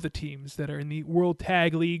 2 of the teams that are in the World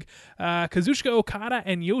Tag League, Kazuchika Okada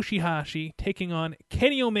and Yoshihashi, taking on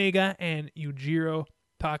Kenny Omega and Yujiro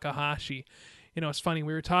Takahashi. It's funny,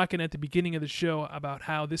 we were talking at the beginning of the show about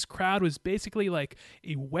how this crowd was basically like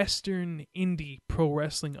a Western indie pro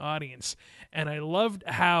wrestling audience, and I loved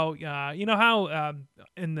how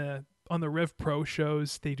on the Rev Pro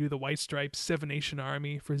shows, they do the White Stripes 7 Nation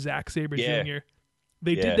Army for Zack Sabre Jr.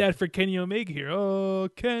 They did that for Kenny Omega here. Oh,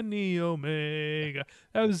 Kenny Omega.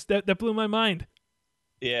 That blew my mind.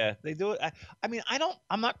 Yeah, they do it. I mean,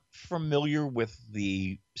 I'm not familiar with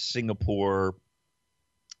the Singapore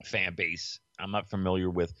fan base. I'm not familiar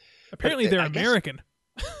with. Apparently, they're American.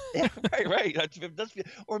 Yeah, right.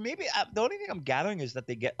 Or maybe the only thing I'm gathering is that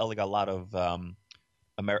they get a lot of.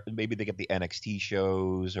 Maybe they get the NXT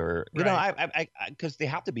shows, or I because they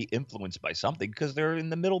have to be influenced by something because they're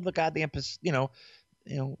in the middle of the goddamn, I don't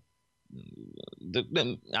want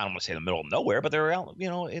to say the middle of nowhere, but they're out,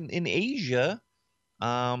 in Asia.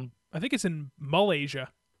 I think it's in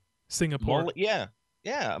Malaysia, Singapore. Yeah.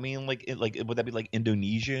 I mean, would that be like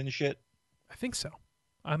Indonesia and shit? I think so.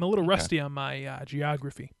 I'm a little rusty on my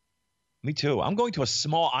geography. Me too. I'm going to a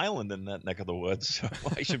small island in that neck of the woods, so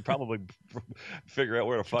I should probably figure out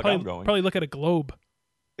where the fuck I'm going. Probably look at a globe.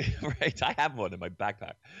 Right. I have one in my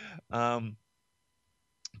backpack. I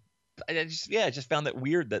just found it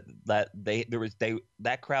weird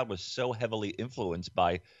that crowd was so heavily influenced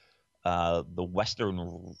by the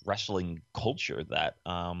Western wrestling culture that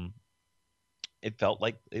it felt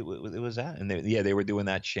like it was that. And they were doing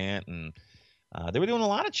that chant, and they were doing a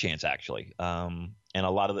lot of chants actually. And a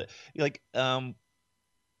lot of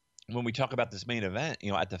when we talk about this main event,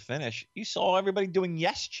 at the finish, you saw everybody doing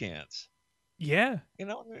yes chants. Yeah.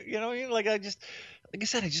 Like I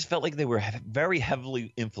said, I just felt like they were very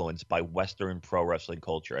heavily influenced by Western pro wrestling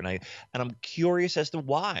culture, and I'm curious as to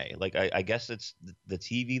why. Like I guess it's the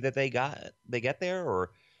TV that they get there,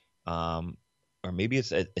 or maybe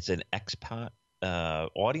it's an expat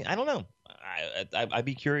audience. I don't know. I'd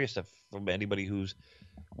be curious if from any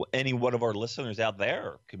one of our listeners out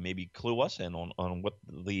there could maybe clue us in on what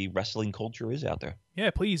the wrestling culture is out there.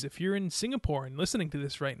 Yeah, please. If you're in Singapore and listening to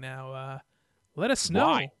this right now, let us know.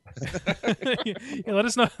 Why? Yeah, let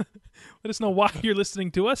us know. Let us know why you're listening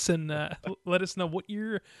to us, and let us know what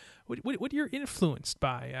you're influenced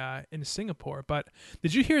by in Singapore. But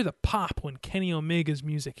did you hear the pop when Kenny Omega's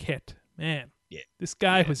music hit? Man, Yeah. This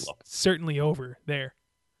guy was certainly over there.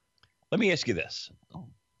 Let me ask you this.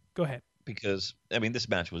 Go ahead. Because this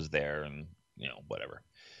match was there, and whatever.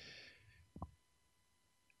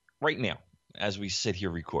 Right now, as we sit here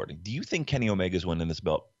recording, do you think Kenny Omega's winning this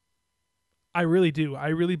belt? I really do. I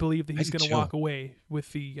really believe that he's going to too. walk away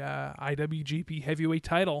with the IWGP Heavyweight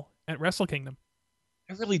title at Wrestle Kingdom.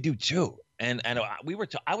 I really do too. And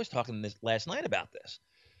I was talking this last night about this.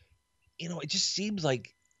 It just seems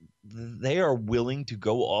like they are willing to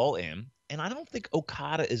go all in, and I don't think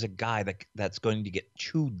Okada is a guy that's going to get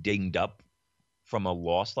too dinged up from a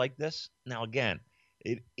loss like this. Now, again,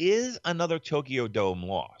 it is another Tokyo Dome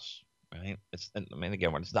loss, right?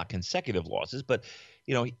 Again, it's not consecutive losses, but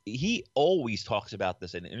he always talks about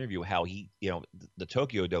this in an interview, how the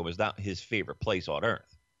Tokyo Dome is not his favorite place on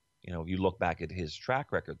earth. If you look back at his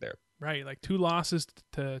track record there. Right, like 2 losses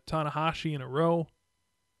to Tanahashi in a row.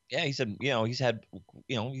 Yeah, he said,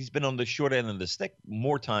 he's been on the short end of the stick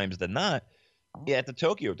more times than not at the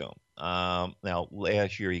Tokyo Dome. Now,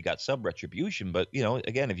 last year he got some retribution, but,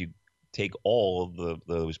 again, if you take all of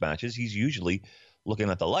those matches, he's usually looking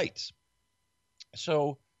at the lights.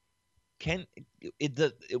 So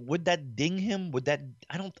would that ding him?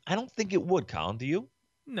 I don't think it would, Colin. Do you?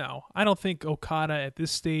 No, I don't think Okada at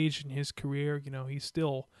this stage in his career, he's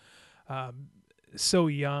still so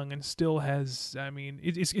young and still has,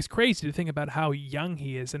 it's crazy to think about how young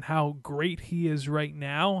he is and how great he is right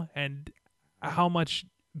now and how much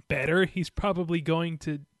better he's probably going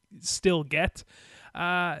to still get.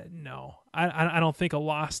 No, I don't think a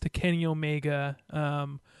loss to Kenny Omega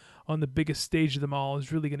on the biggest stage of them all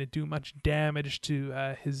is really going to do much damage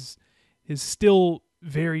to his still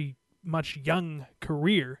very much young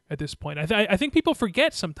career at this point. I think people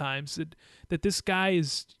forget sometimes that this guy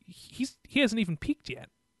he hasn't even peaked yet.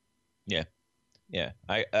 Yeah.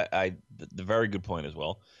 The very good point as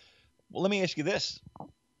well. Well, let me ask you this: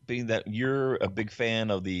 being that you're a big fan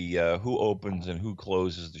of the who opens and who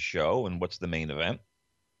closes the show, and what's the main event,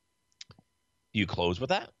 do you close with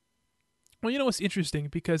that? Well, what's interesting,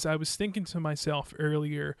 because I was thinking to myself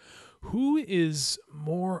earlier, who is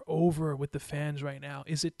more over with the fans right now?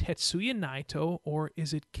 Is it Tetsuya Naito or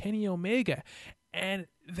is it Kenny Omega? And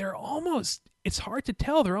it's hard to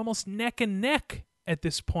tell. They're almost neck and neck at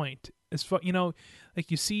this point. As far, like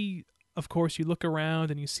you see, of course, you look around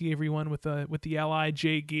and you see everyone with the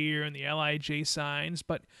LIJ gear and the LIJ signs,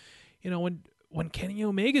 but when Kenny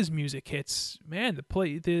Omega's music hits, man,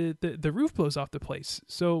 the roof blows off the place.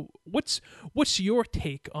 So what's your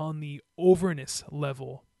take on the overness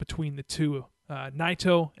level between the two,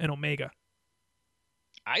 Naito and Omega?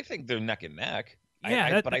 I think they're neck and neck.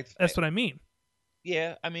 Yeah, that's what I mean.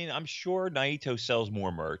 Yeah, I'm sure Naito sells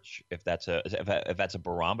more merch if that's a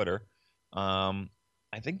barometer. I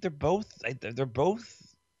think they're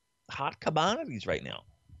both hot commodities right now.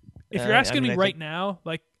 If you're asking me right now,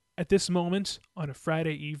 like at this moment on a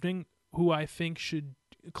Friday evening, who I think should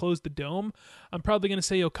close the dome, I'm probably going to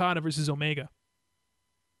say Okada versus Omega.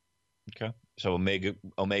 Okay, so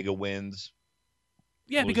Omega wins.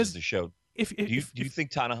 Yeah, because the show. Do you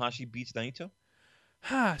think Tanahashi beats Naito?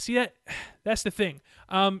 See, that's the thing.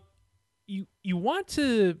 You want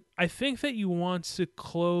to. I think that you want to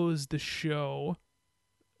close the show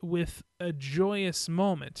with a joyous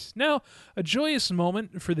moment. Now, a joyous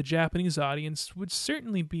moment for the Japanese audience would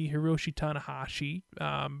certainly be Hiroshi Tanahashi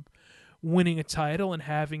winning a title and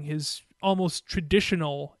having his almost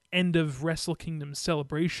traditional end of Wrestle Kingdom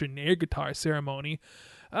celebration air guitar ceremony.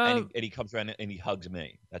 And he comes around and he hugs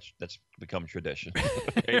me. That's become tradition.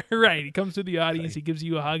 Right. He comes to the audience. He gives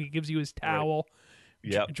you a hug. He gives you his towel.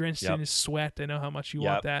 Right. Drenched in his sweat. I know how much you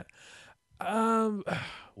want that.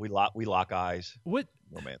 We lock eyes. What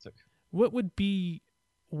romantic? What would be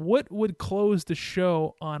what would close the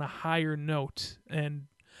show on a higher note? And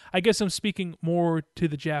I guess I'm speaking more to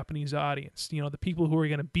the Japanese audience, the people who are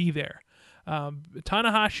going to be there.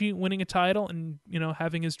 Tanahashi winning a title and,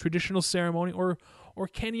 having his traditional ceremony, or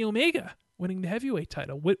Kenny Omega winning the heavyweight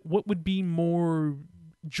title. What would be more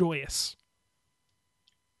joyous?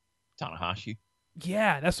 Tanahashi.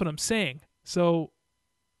 Yeah, that's what I'm saying. So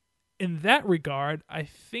in that regard, I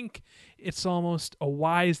think it's almost a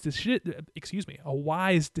wise decision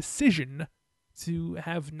to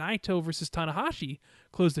have Naito versus Tanahashi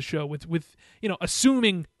close the show with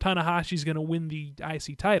assuming Tanahashi's going to win the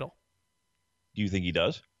IC title. Do you think he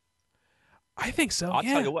does? I think so. I'll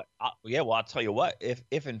tell you what. I'll tell you what.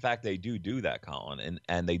 If in fact they do that, Colin,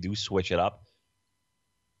 and they do switch it up,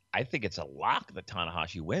 I think it's a lock that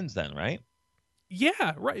Tanahashi wins. Then, right?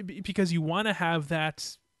 Yeah, right. Because you want to have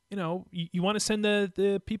that. You want to send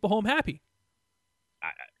the people home happy.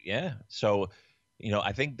 Yeah. So,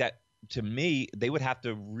 I think that to me they would have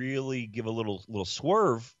to really give a little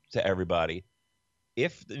swerve to everybody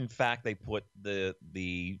if in fact they put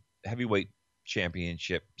the heavyweight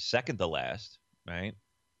championship second to last, right?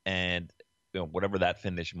 And whatever that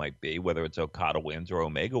finish might be, whether it's Okada wins or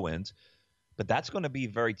Omega wins, but that's going to be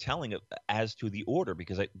very telling as to the order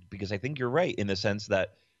because I think you're right in the sense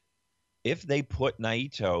that if they put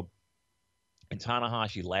Naito and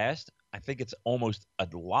Tanahashi last, I think it's almost a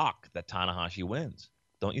lock that Tanahashi wins.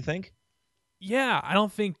 Don't you think? Yeah, I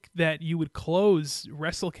don't think that you would close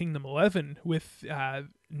Wrestle Kingdom 11 with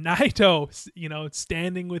Naito,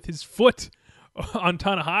 standing with his foot on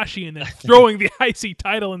Tanahashi and then throwing the IC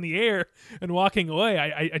title in the air and walking away.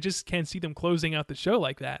 I just can't see them closing out the show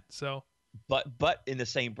like that. So, but in the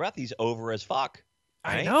same breath, he's over as fuck.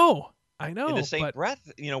 Right? I know. In the same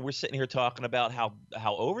breath, we're sitting here talking about how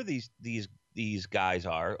over these guys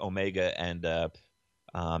are, Omega and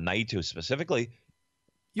Naito specifically.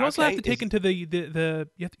 You also have to take into you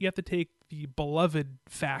have to take the beloved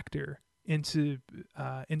factor into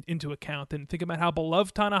account and think about how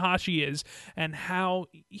beloved Tanahashi is and how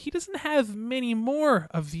he doesn't have many more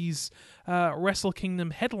of these Wrestle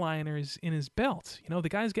Kingdom headliners in his belt. The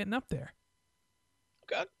guy's getting up there.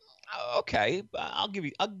 Okay, I'll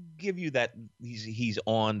give you that he's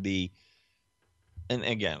on the, and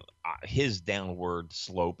again his downward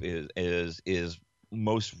slope is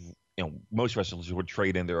most wrestlers would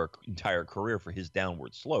trade in their entire career for his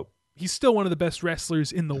downward slope. He's still one of the best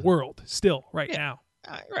wrestlers in the world, still now.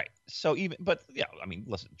 Right. So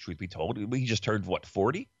listen. Truth be told, he just turned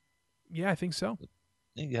 40? Yeah, I think so.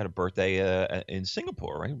 He had a birthday in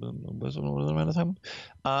Singapore, right? Was it around the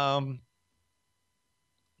time?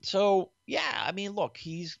 So yeah, look,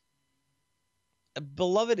 he's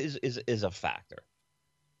beloved is a factor,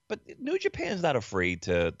 but New Japan's not afraid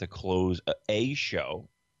to close a show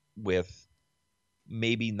with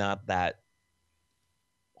maybe not that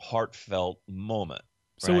heartfelt moment.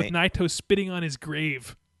 So right? with Naito spitting on his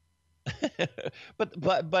grave. but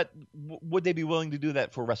would they be willing to do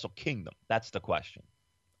that for Wrestle Kingdom? That's the question.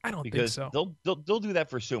 I don't think so. They'll do that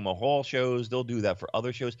for Sumo Hall shows. They'll do that for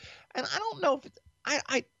other shows, and I don't know if it's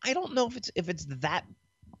I don't know if it's that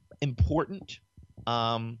important.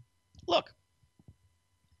 Look.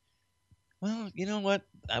 Well, you know what?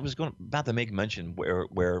 I was about to make mention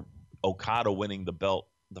where Okada winning the belt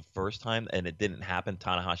the first time and it didn't happen.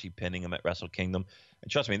 Tanahashi pinning him at Wrestle Kingdom, and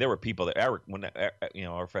trust me, there were people there. Eric, when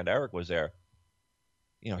our friend Eric was there,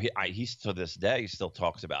 he to this day still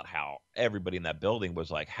talks about how everybody in that building was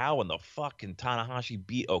like, how in the fuck can Tanahashi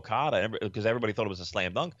beat Okada? Because everybody thought it was a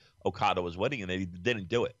slam dunk. Okada was winning, and they didn't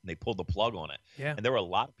do it, and they pulled the plug on it. Yeah. And there were a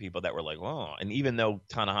lot of people that were like, oh. And even though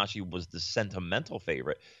Tanahashi was the sentimental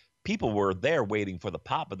favorite, people were there waiting for the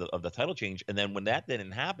pop of the title change. And then when that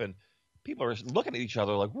didn't happen, people are looking at each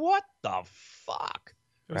other like, what the fuck?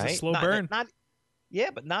 It was a slow burn.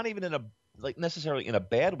 But not even in a necessarily in a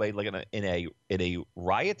bad way, like in a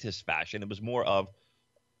riotous fashion. It was more of,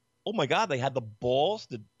 oh my God, they had the balls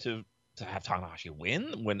to have Tanahashi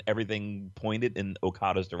win when everything pointed in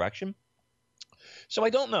Okada's direction. So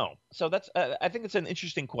I don't know. So that's I think it's an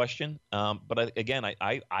interesting question. But again,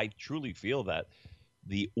 I truly feel that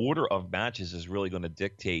the order of matches is really going to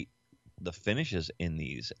dictate the finishes in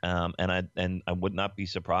these. And I would not be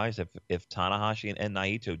surprised if Tanahashi and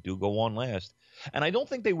Naito do go on last. And I don't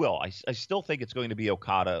think they will. I still think it's going to be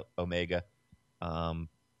Okada Omega. But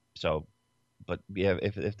yeah,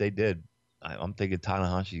 if they did, I'm thinking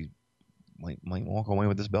Tanahashi might walk away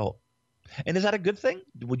with this belt. And is that a good thing?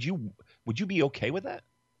 Would you be okay with that?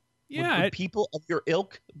 Yeah. Would people of your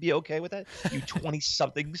ilk be okay with that? You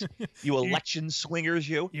 20-somethings, you election swingers,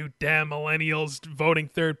 you damn millennials voting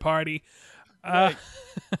third party. Uh,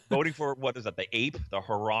 Voting for, what is that? The ape? The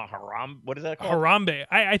haram? What is that called? Harambe.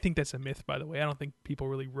 I think that's a myth, by the way. I don't think people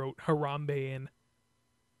really wrote Harambe in.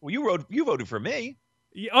 Well, you voted for me.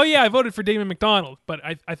 Oh yeah, I voted for Damon McDonald, but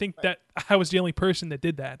I think that I was the only person that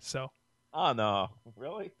did that. So. Oh no,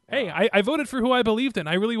 really? Hey, I voted for who I believed in.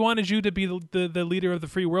 I really wanted you to be the leader of the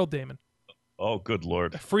free world, Damon. Oh, good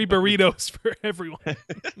Lord! Free burritos for everyone.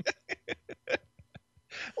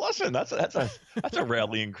 Listen, that's a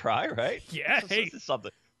rallying cry, right? Yeah, that's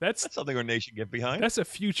something. That's something our nation get behind. That's a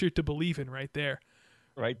future to believe in, right there.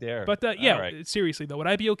 Right there. But seriously though, would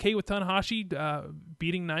I be okay with Tanahashi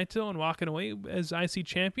beating Naito and walking away as IC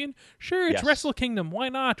champion? Sure, it's Yes. Wrestle Kingdom. Why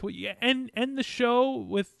not? End the show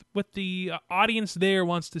with what the audience there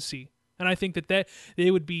wants to see, and I think that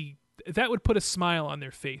would put a smile on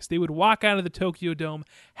their face. They would walk out of the Tokyo Dome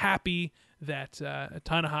happy that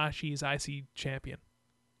Tanahashi is IC champion.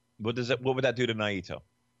 What would that do to Naito?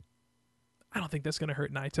 I don't think that's going to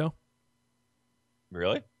hurt Naito.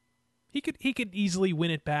 Really? He could easily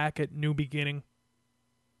win it back at New Beginning.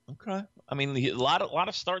 Okay. I mean, a lot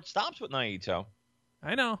of start stops with Naito.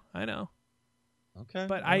 I know. Okay.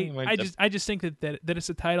 But I just think that it's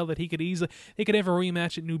a title that he could have a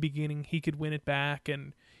rematch at New Beginning. He could win it back,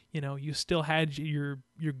 and you still had your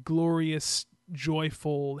glorious,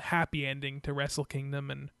 joyful, happy ending to Wrestle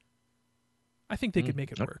Kingdom, and I think they could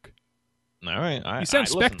make it work. All right. You sound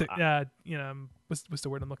spectacular. What's the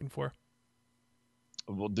word I'm looking for?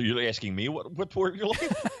 Well, you're asking me what word you're looking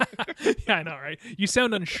for? Yeah, I know, right? You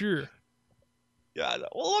sound unsure. Yeah.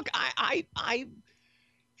 Well, look,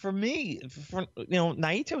 for me,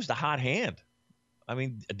 Naito's the hot hand. I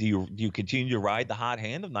mean, do you continue to ride the hot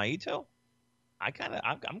hand of Naito? I'm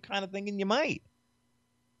kind of thinking you might.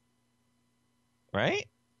 Right?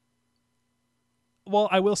 Well,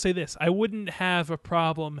 I will say this. I wouldn't have a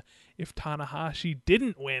problem if Tanahashi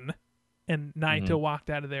didn't win and Naito walked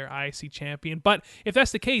out of there IC champion. But if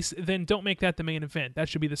that's the case, then don't make that the main event. That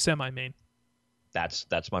should be the semi-main. That's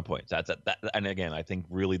my point. That, and again, I think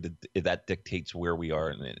really that dictates where we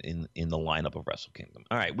are in the lineup of Wrestle Kingdom.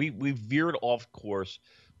 All right, we veered off course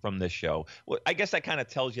from this show. Well, I guess that kind of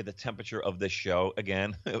tells you the temperature of this show.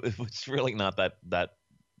 Again, it's really not that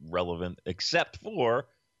relevant, except for,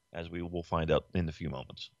 as we will find out in a few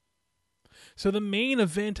moments. So the main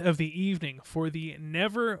event of the evening for the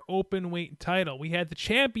never open weight title, we had the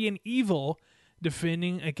champion Evil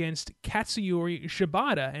defending against Katsuyori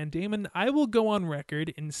Shibata. And Damon, I will go on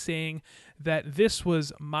record in saying that this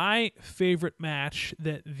was my favorite match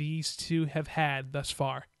that these two have had thus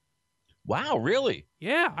far. Wow, really?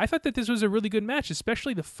 Yeah, I thought that this was a really good match,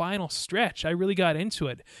 especially the final stretch. I really got into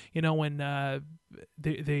it. When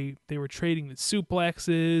they were trading the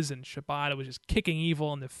suplexes and Shibata was just kicking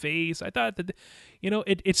Evil in the face. I thought that,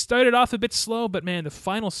 it started off a bit slow, but man, the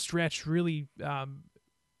final stretch really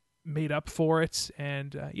made up for it.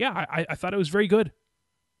 And I thought it was very good.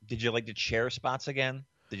 Did you like the chair spots again?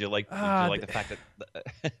 Did you like the fact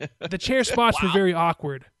that the chair spots were very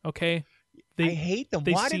awkward? Okay. I hate them.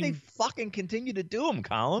 Why do they fucking continue to do them,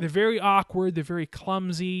 Colin? They're very awkward. They're very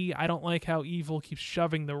clumsy. I don't like how Evil keeps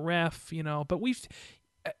shoving the ref, But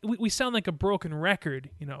we sound like a broken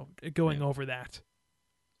record, going over that.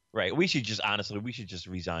 Right. We should just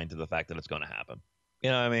resign to the fact that it's going to happen.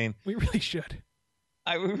 You know what I mean? We really should.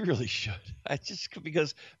 We really should.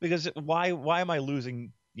 Because why am I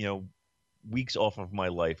losing, weeks off of my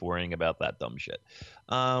life worrying about that dumb shit?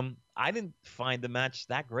 I didn't find the match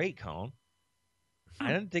that great, Colin. I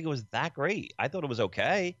didn't think it was that great. I thought it was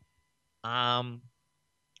okay. I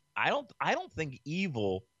don't think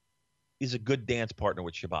Evil is a good dance partner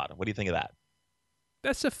with Shibata. What do you think of that?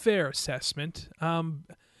 That's a fair assessment.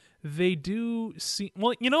 They do see.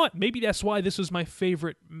 Well, you know what? Maybe that's why this was my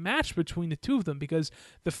favorite match between the two of them, because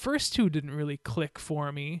the first two didn't really click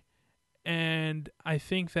for me. And I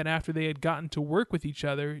think that after they had gotten to work with each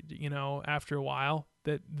other, after a while,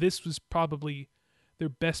 that this was probably their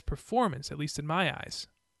best performance, at least in my eyes.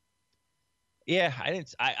 Yeah,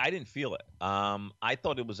 I didn't feel it. I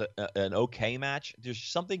thought it was an okay match. There's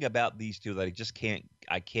something about these two that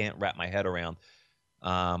I can't wrap my head around.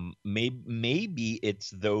 Maybe it's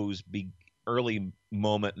those big early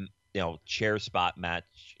moment, chair spot match,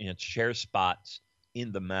 chair spots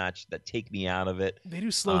in the match that take me out of it. They do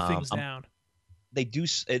slow things down. They do,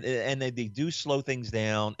 and they do slow things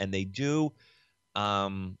down, and they do.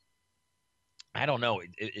 I don't know.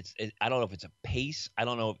 I don't know if it's a pace. I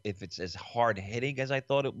don't know if it's as hard hitting as I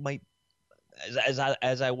thought it might,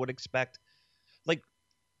 as I would expect. Like,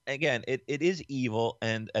 again, it is Evil,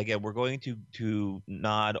 and again, we're going to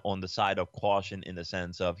nod on the side of caution in the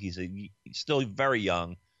sense of he's still very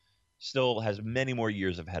young, still has many more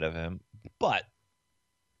years ahead of him. But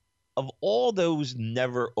of all those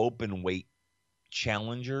never open weight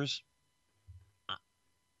challengers,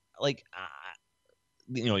 like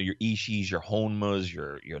your Ishis, your Honmas,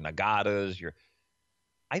 your Nagatas,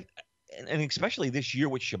 and especially this year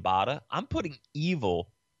with Shibata, I'm putting Evil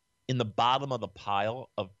in the bottom of the pile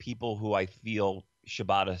of people who I feel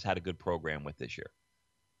Shibata has had a good program with this year.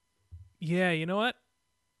 Yeah, you know what?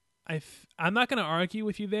 I'm not going to argue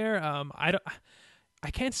with you there.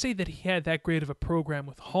 I can't say that he had that great of a program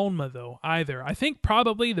with Honma though either. I think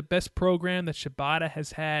probably the best program that Shibata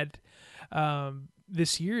has had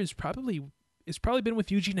this year is probably been with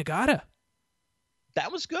Yuji Nagata.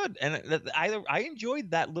 That was good, and I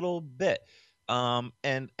enjoyed that little bit. And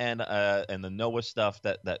the Noah stuff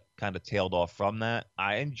that kind of tailed off from that.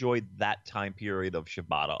 I enjoyed that time period of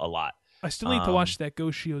Shibata a lot. I still need to watch that Go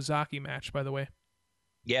Shiozaki match, by the way.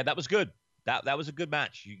 Yeah, that was good. That was a good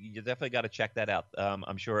match. You definitely got to check that out.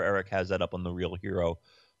 I'm sure Eric has that up on the Real Hero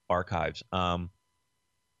archives.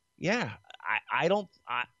 Yeah, I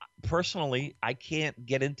personally can't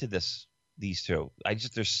get into these two.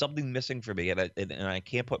 There's something missing for me, and I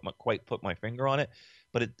can't quite put my finger on it.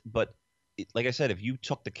 But like I said, if you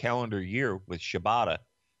took the calendar year with Shibata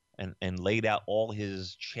and laid out all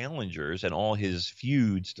his challengers and all his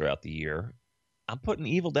feuds throughout the year, I'm putting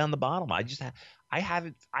Evil down the bottom. I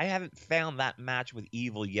haven't found that match with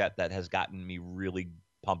Evil yet that has gotten me really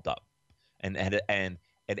pumped up, and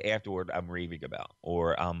afterward I'm raving about,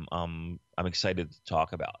 or I'm excited to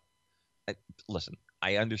talk about. Listen,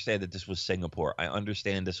 I understand that this was Singapore. I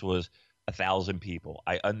understand this was 1,000 people.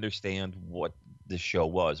 I understand what this show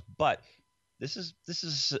was, but this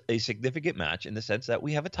is a significant match in the sense that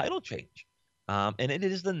we have a title change. And it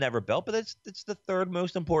is the Never belt, but it's the third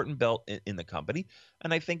most important belt in the company,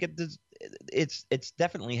 and I think it's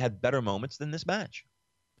definitely had better moments than this match.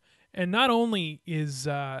 And not only is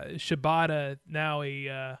Shibata now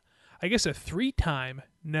a 3-time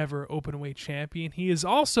Never Openweight champion, he is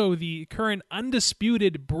also the current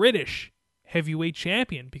undisputed British heavyweight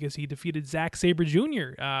champion because he defeated Zack Sabre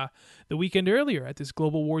Jr. The weekend earlier at this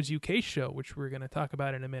Global Wars UK show, which we're going to talk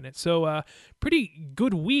about in a minute. So pretty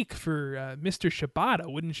good week for Mr.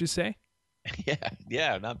 Shibata, wouldn't you say?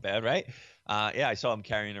 Yeah, not bad, right? I saw him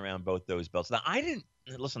carrying around both those belts. Now, I didn't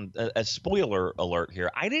listen. A spoiler alert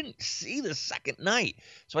here. I didn't see the second night,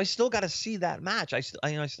 so I still got to see that match. I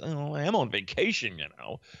am on vacation,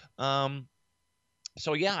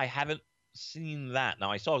 So yeah, I haven't seen that. Now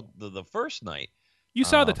I saw the first night. You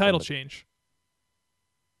saw the title change.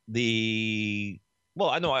 I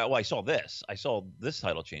saw this. I saw this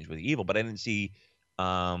title change with Evil, but I didn't see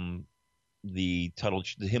the title,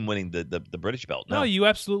 him winning the British belt. No, you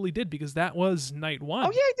absolutely did, because that was night one.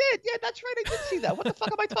 Oh yeah, I did. Yeah, that's right. I did see that. What the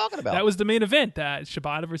fuck am I talking about? That was the main event.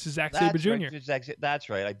 Shibata versus Zack Sabre Jr. Right. That's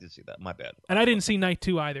right. I did see that. My bad. And I didn't see night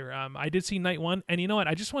two either. I did see night one. And you know what?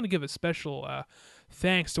 I just want to give a special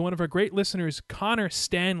thanks to one of our great listeners, Connor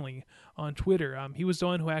Stanley, on Twitter. He was the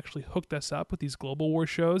one who actually hooked us up with these Global War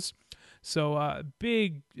shows. So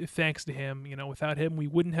big thanks to him. Without him, we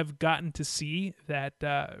wouldn't have gotten to see that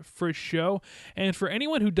first show. And for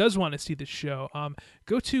anyone who does want to see the show,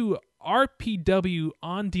 go to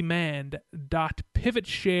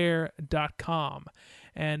rpwondemand.pivotshare.com,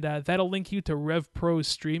 and that'll link you to RevPro's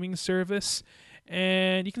streaming service.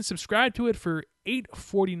 And you can subscribe to it for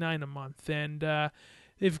 $8.49 a month. And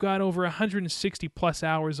they've got over 160 plus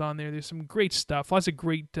hours on there. There's some great stuff. Lots of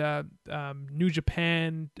great New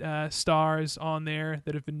Japan stars on there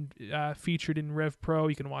that have been featured in RevPro.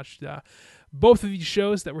 You can watch both of these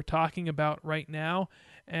shows that we're talking about right now.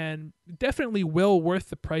 And definitely well worth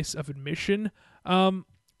the price of admission.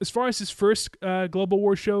 As far as this first Global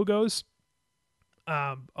War show goes,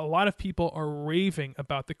 a lot of people are raving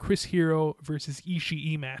about the Chris Hero versus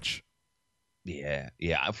Ishii match. Yeah.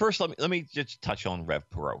 First, let me just touch on Rev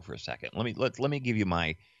Pro for a second. Let me give you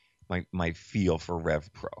my feel for Rev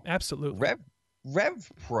Pro. Absolutely.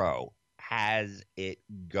 Rev Pro has it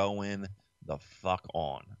going the fuck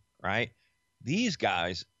on, right? These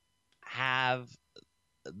guys have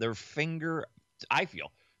their finger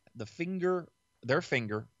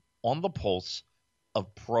on the pulse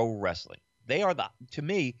of pro wrestling. To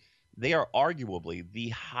me, they are arguably the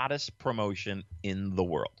hottest promotion in the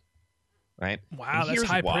world. Right? Wow, that's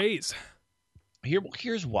high praise.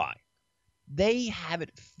 Here's why. They have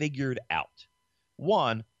it figured out.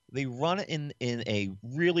 One, they run in a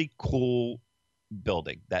really cool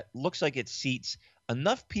building that looks like it seats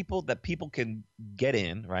enough people that people can get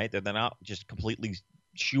in, right? They're not just completely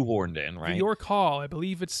shoehorned in, right? The York Hall, I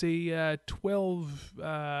believe it's a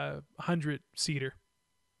 1,200 seater.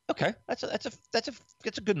 Okay, that's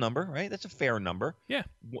a good number, right? That's a fair number. Yeah.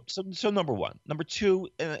 So number one, number two,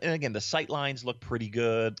 and again, the sight lines look pretty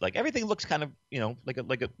good. Like everything looks kind of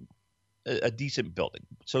like a decent building.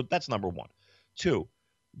 So that's number one. Two,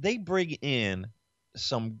 they bring in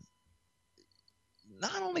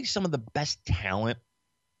not only some of the best talent,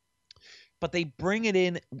 but they bring it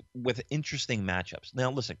in with interesting matchups.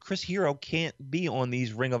 Now, listen, Chris Hero can't be on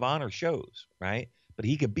these Ring of Honor shows, right? But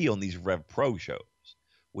he could be on these Rev Pro shows,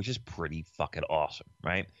 which is pretty fucking awesome,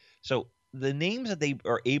 right? So the names that they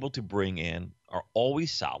are able to bring in are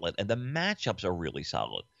always solid, and the matchups are really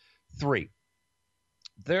solid. Three,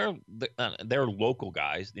 they're local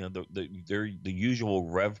guys, they're the usual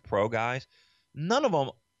Rev Pro guys. None of them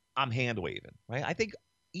I'm hand waving, right? I think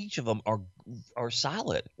each of them are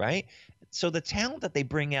solid, right? So the talent that they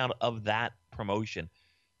bring out of that promotion,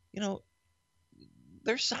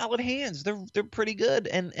 they're solid hands. They're pretty good.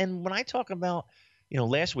 And when I talk about,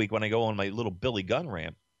 last week when I go on my little Billy Gunn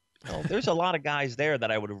rant, there's a lot of guys there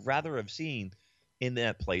that I would have rather have seen in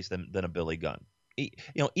that place than a Billy Gunn.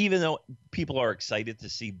 Even though people are excited to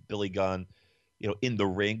see Billy Gunn, in the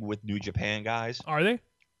ring with New Japan guys. Are they?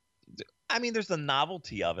 I mean, there's the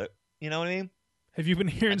novelty of it. You know what I mean? Have you been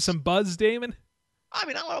hearing some buzz, Damon? I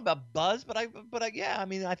mean, I don't know about buzz, but yeah. I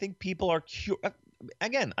mean, I think people are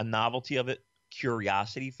again, a novelty of it,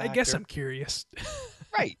 curiosity factor. I guess I'm curious.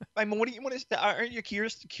 Right. I mean, what do you want to? Aren't you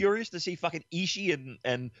curious to see fucking Ishii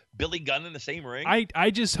and Billy Gunn in the same ring?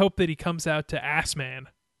 I just hope that he comes out to Ass Man,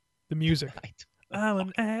 the music. I'm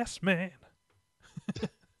an ass man.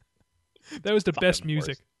 That was the best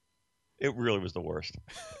music. Worst. It really was the worst.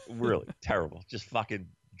 Really terrible. Just fucking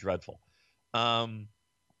dreadful. All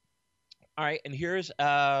right, and here's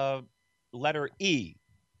letter E.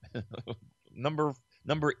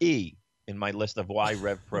 number E in my list of why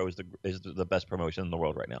Rev Pro is the best promotion in the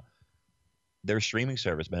world right now. Their streaming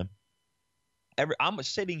service, man. I'm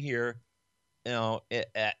sitting here,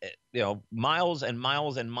 miles and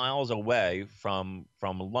miles and miles away from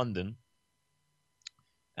London,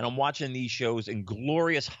 and I'm watching these shows in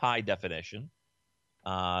glorious high definition.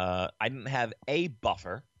 I didn't have a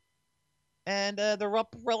buffer, and they're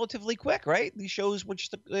up relatively quick, right? These shows were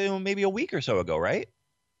just maybe a week or so ago, right?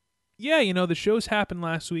 Yeah, the shows happened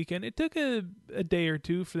last weekend. It took a day or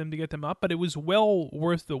two for them to get them up, but it was well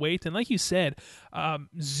worth the wait. And like you said,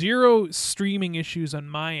 zero streaming issues on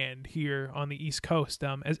my end here on the East Coast.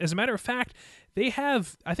 As a matter of fact, they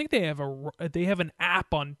have an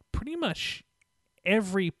app on pretty much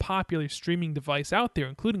every popular streaming device out there,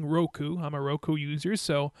 including Roku. I'm a Roku user,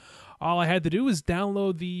 so all I had to do was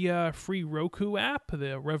download the free Roku app,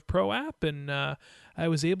 the Rev Pro app, and I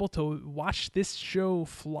was able to watch this show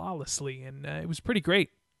flawlessly, and it was pretty great.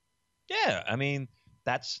 Yeah, I mean,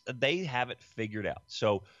 they have it figured out.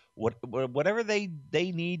 So whatever they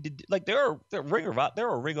need to do, like there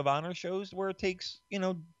are Ring of Honor shows where it takes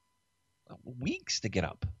weeks to get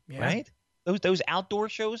up, right? Those outdoor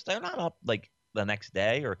shows, they're not up like the next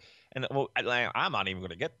day, I'm not even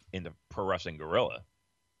going to get into Pro Wrestling Guerrilla,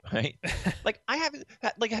 right? Like I haven't.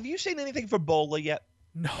 Like, have you seen anything for Bola yet?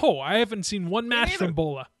 No, I haven't seen one match from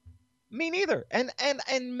Bola. Me neither. And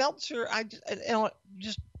Meltzer,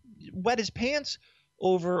 just wet his pants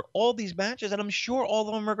over all these matches, and I'm sure all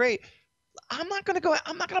of them are great. I'm not going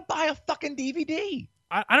to buy a fucking DVD.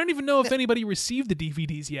 I don't even know if anybody received the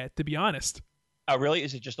DVDs yet, to be honest. Oh, really?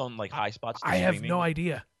 Is it just on like high spots? I have no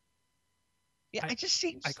idea. Yeah, I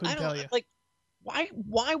couldn't tell you. Like,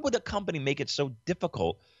 why would a company make it so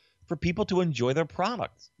difficult for people to enjoy their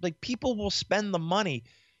products? Like, people will spend the money.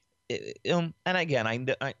 And again,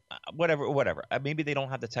 whatever. Maybe they don't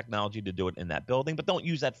have the technology to do it in that building, but don't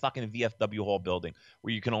use that fucking VFW Hall building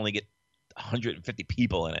where you can only get 150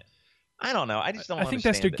 people in it. I don't know. I just don't. I think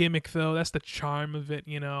that's their gimmick, though. That's the charm of it.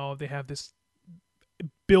 They have this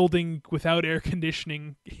building without air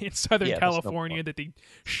conditioning in Southern California that they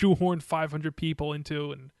shoehorn 500 people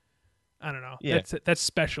into, and I don't know. Yeah. That's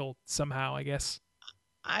special somehow, I guess.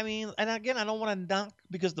 I mean, and again, I don't want to knock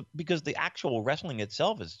because the actual wrestling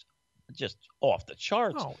itself is just off the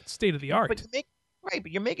charts. Oh, it's state of the art. But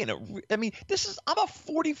you're making it. I mean, I'm a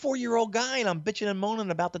 44-year-old guy and I'm bitching and moaning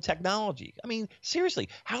about the technology. I mean, seriously,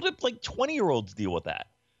 how did like 20-year-olds deal with that?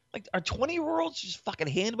 Like, are 20-year-olds just fucking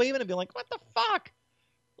hand waving and be like, what the fuck?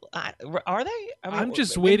 Are they? I mean, I'm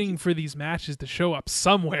just waiting for these matches to show up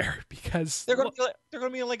somewhere because they're going to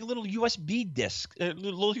be like a little USB disc,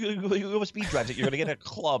 little USB drives that you're going to get at a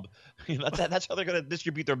club. That's how they're going to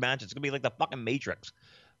distribute their matches. It's going to be like the fucking Matrix.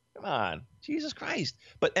 Come on, Jesus Christ!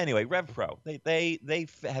 But anyway, Rev Pro, they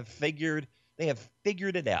have figured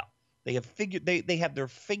it out. They have their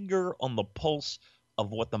finger on the pulse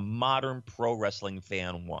of what the modern pro wrestling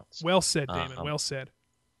fan wants. Well said, Damon. Well said.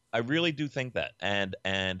 I really do think that. And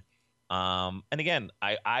again,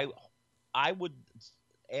 I would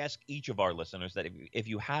ask each of our listeners that if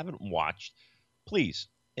you haven't watched, please.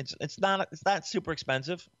 It's not super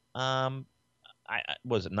expensive.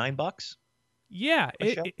 Was it $9? Yeah,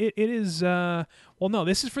 it is. Well, no,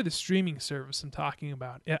 this is for the streaming service I'm talking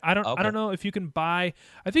about. I don't know if you can buy.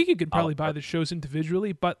 I think you could probably buy the shows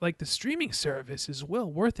individually, but like the streaming service is well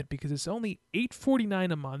worth it because it's only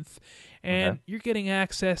 $8.49 a month, and you're getting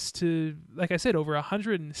access to, like I said, over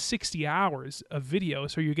 160 hours of video.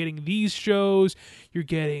 So you're getting these shows. You're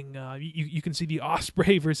getting you can see the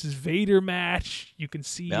Ospreay versus Vader match. You can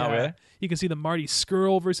see you can see the Marty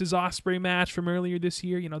Scurll versus Ospreay match from earlier this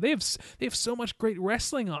year. You know, they have so much great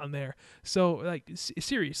wrestling on there. So like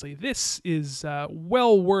seriously, this is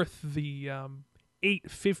well worth the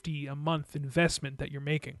 $8.50 a month investment that you're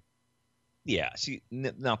making. Yeah. See,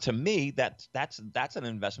 now to me, that's an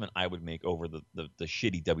investment I would make over the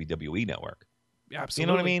shitty WWE network. Absolutely. You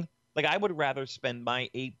know what I mean? Like I would rather spend my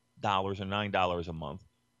 $8 or $9 a month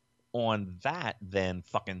on that than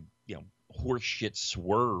fucking horse shit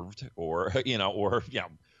Swerved or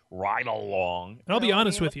Ride Along. And I'll be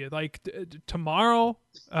honest with you, like tomorrow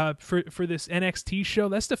for this NXT show,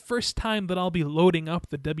 that's the first time that I'll be loading up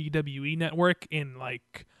the WWE network in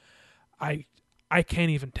like I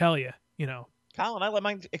can't even tell you, Colin, I let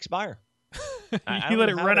mine expire. You let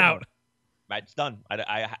it run out. It's done.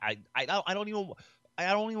 I don't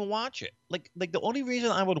even watch it. Like the only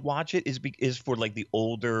reason I would watch it is for like the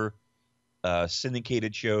older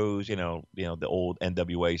syndicated shows, the old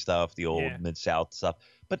NWA stuff, the old Mid-South stuff.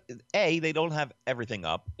 But they don't have everything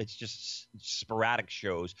up. It's just sporadic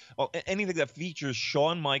shows. Well, anything that features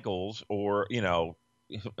Shawn Michaels or,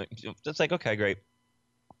 it's like, okay, great.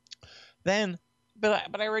 Then,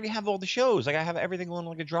 but I already have all the shows. Like I have everything on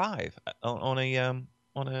like a drive, on a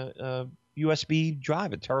USB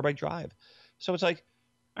drive, a terabyte drive. So it's like,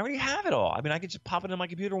 I already have it all. I mean, I could just pop it in my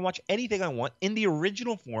computer and watch anything I want in the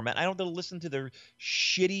original format. I don't have to listen to their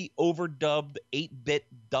shitty, overdubbed, 8-bit,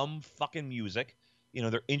 dumb fucking music.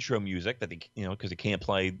 Their intro music that they, because they can't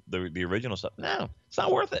play the original stuff. No, it's not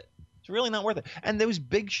worth it. It's really not worth it. And those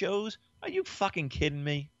big shows, are you fucking kidding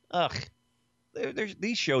me? Ugh.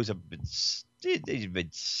 These shows have been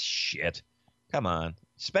shit. Come on.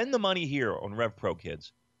 Spend the money here on RevPro,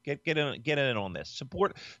 kids. Get in on this.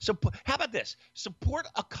 Support. How about this? Support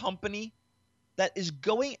a company that is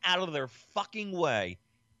going out of their fucking way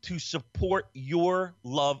to support your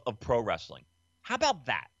love of pro wrestling. How about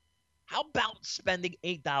that? How about spending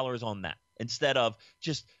 $8 on that instead of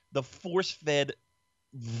just the force-fed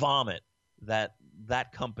vomit that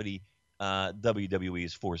company WWE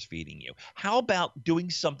is force-feeding you? How about doing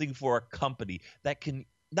something for a company that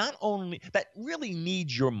that really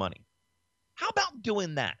needs your money? How about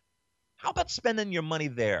doing that? How about spending your money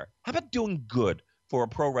there? How about doing good for a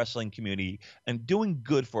pro wrestling community and doing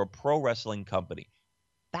good for a pro wrestling company?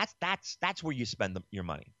 That's where you spend your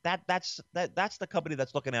money. That's the company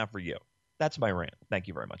that's looking out for you. That's my rant. Thank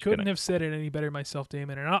you very much. Couldn't have said it any better myself,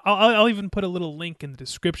 Damon. And I'll even put a little link in the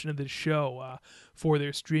description of this show for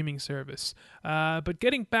their streaming service. But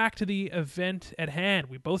getting back to the event at hand,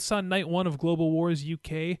 we both saw night one of Global Wars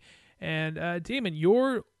UK. And Damon,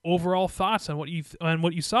 your overall thoughts on what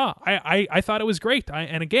you saw? I thought it was great.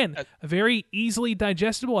 And again, very easily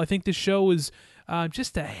digestible. I think this show was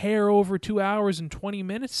just a hair over 2 hours and 20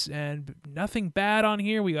 minutes, and nothing bad on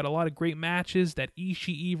here. We got a lot of great matches. That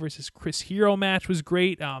Ishii versus Chris Hero match was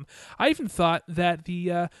great. I even thought that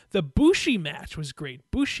the Bushi match was great.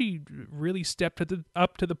 Bushi really stepped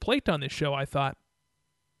up to the plate on this show, I thought.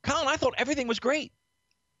 Colin, I thought everything was great.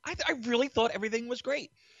 I really thought everything was great.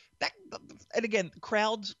 And again,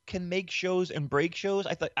 crowds can make shows and break shows.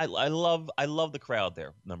 I love the crowd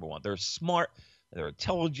there. Number one, they're smart, they're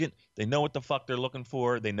intelligent, they know what the fuck they're looking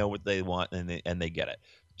for, they know what they want, and they get it.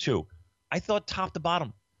 Two, I thought top to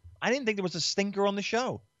bottom, I didn't think there was a stinker on the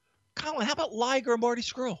show. Colin, how about Liger and Marty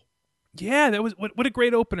Scurll? Yeah, that was what a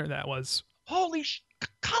great opener that was. Holy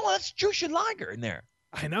Colin, that's Jushin Liger in there.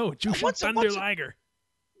 I know, Jushin Thunder Liger.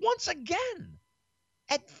 Once again.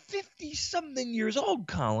 At 50-something years old,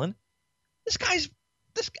 Colin, this guy. He's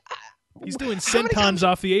doing sentons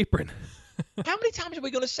off the apron. How many times are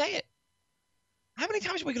we going to say it?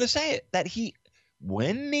 That he,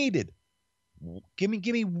 when needed, give me,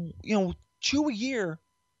 2 a year,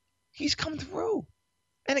 he's come through.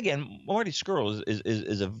 And again, Marty Scurll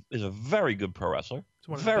is a very good pro wrestler.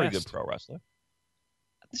 Very good pro wrestler.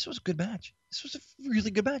 This was a good match. This was a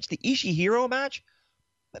really good match. The Ishii Hero match.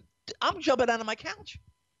 I'm jumping out of my couch.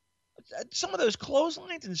 some of those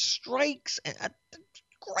clotheslines and strikes,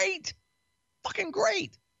 great, fucking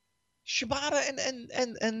great. Shibata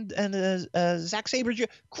and Zack Sabre,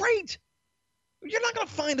 great. You're not going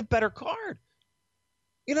to find a better card.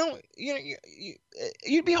 You'd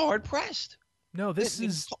be hard pressed. No, this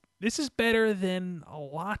is better than a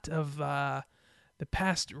lot of the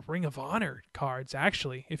past Ring of Honor cards,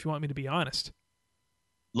 actually, if you want me to be honest.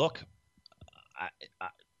 Look,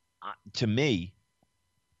 to me,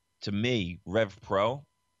 Rev Pro,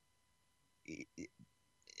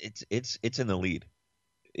 it's in the lead.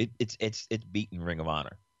 It's beaten Ring of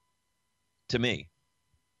Honor. To me,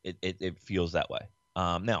 it feels that way.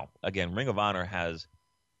 Now, again, Ring of Honor has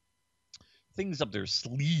things up their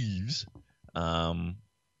sleeves,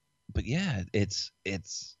 but yeah, it's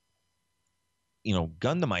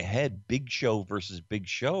gun to my head, Big Show versus Big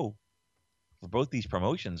Show for both these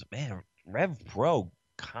promotions. Man, Rev Pro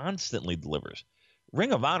constantly delivers.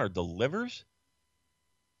 Ring of Honor delivers.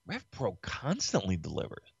 Rev Pro constantly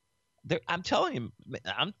delivers. I'm telling you,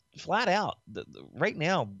 I'm flat out. Right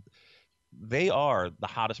now, they are the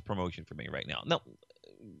hottest promotion for me right now. No,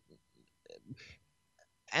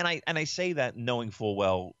 and I say that knowing full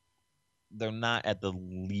well they're not at the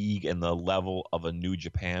league and the level of a New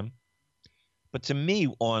Japan. But to me,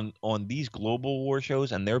 on these global war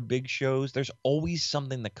shows and their big shows, there's always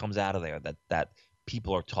something that comes out of there that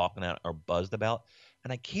people are talking about or buzzed about.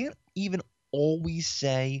 And I can't even always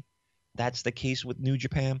say that's the case with New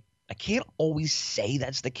Japan. I can't always say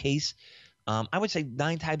that's the case. I would say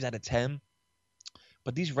 9 times out of 10.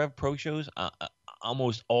 But these Rev Pro shows,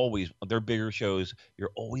 almost always, they're bigger shows.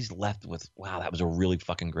 You're always left with, wow, that was a really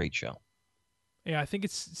fucking great show. Yeah, I think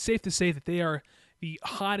it's safe to say that they are the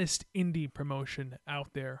hottest indie promotion out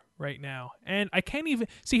there right now. And I can't even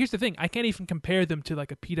see, here's the thing, I can't even compare them to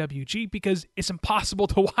like a PWG because it's impossible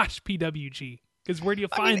to watch PWG. Because where do you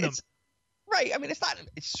find them? Right. I mean,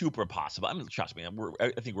 it's super possible. I mean, trust me,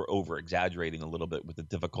 I think we're over exaggerating a little bit with the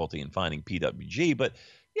difficulty in finding PWG, but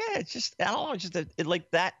yeah, it's just, I don't know, it's just like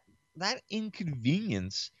that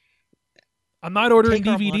inconvenience. I'm not ordering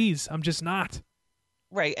DVDs. I'm just not.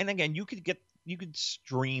 Right. And again, you could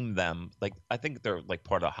stream them. Like, I think they're like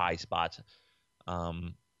part of High Spots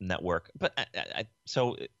network, but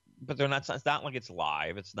but they're not. It's not like it's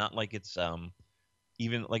live. It's not like it's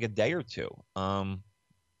even like a day or two.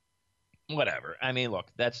 Whatever. I mean, look,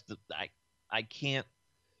 I can't.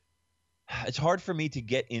 It's hard for me to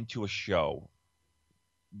get into a show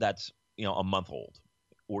that's a month old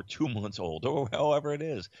or 2 months old or however it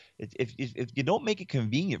is. If you don't make it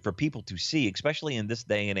convenient for people to see, especially in this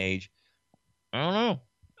day and age, I don't know.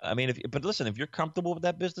 I mean, but listen, if you're comfortable with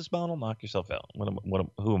that business model, knock yourself out.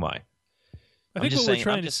 Who am I? I think what we're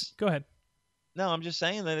trying to go ahead. No, I'm just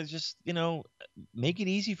saying that it's just make it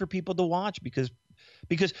easy for people to watch because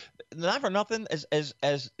not for nothing, as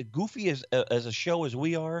goofy as a show as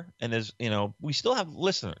we are, and as we still have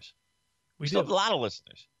listeners. We still have a lot of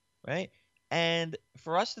listeners, right? And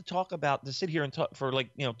for us to sit here and talk for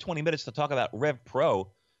 20 minutes to talk about Rev Pro,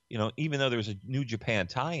 even though there's a New Japan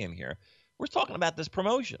tie-in here, we're talking about this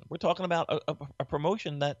promotion. We're talking about a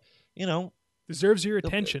promotion that deserves your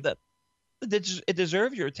attention. It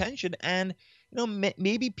deserves your attention, and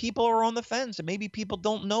maybe people are on the fence, and maybe people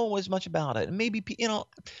don't know as much about it, and maybe I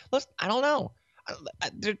don't know.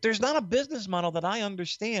 There's not a business model that I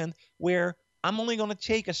understand where I'm only going to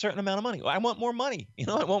take a certain amount of money. I want more money.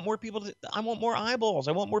 I want more people. I want more eyeballs.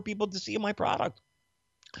 I want more people to see my product.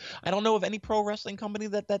 I don't know of any pro wrestling company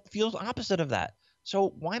that feels opposite of that.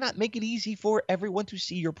 So why not make it easy for everyone to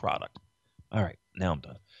see your product? All right, now I'm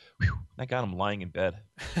done. Whew, I got him lying in bed.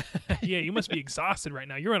 Yeah, you must be exhausted right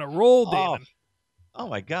now. You're on a roll, Damon. Oh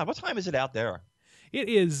my God, what time is it out there? It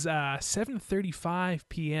is 7:35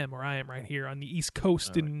 p.m. where I am right here on the East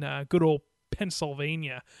Coast in good old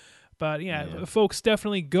Pennsylvania. But yeah, folks,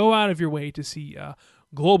 definitely go out of your way to see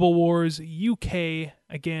Global Wars UK.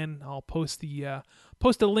 Again, I'll post a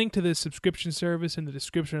link to the subscription service in the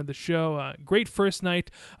description of the show. Great first night.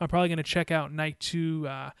 I'm probably going to check out night 2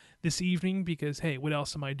 this evening because, hey, what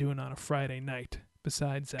else am I doing on a Friday night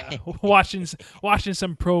besides watching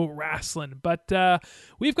some pro wrestling? But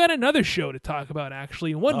we've got another show to talk about,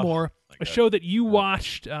 actually. One more. A show that you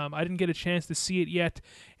watched. I didn't get a chance to see it yet,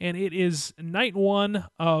 and it is night 1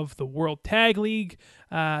 of the World Tag League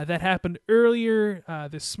that happened earlier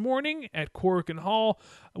this morning at Korakuen Hall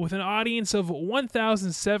with an audience of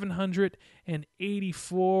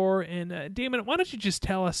 1,784. And Damon, why don't you just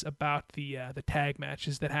tell us about the tag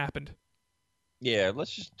matches that happened? Yeah,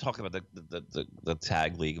 let's just talk about the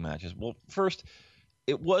tag league matches. Well, first,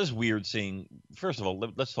 it was weird seeing. First of all,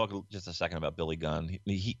 let's talk just a second about Billy Gunn.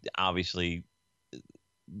 He obviously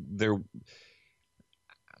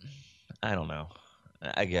I don't know.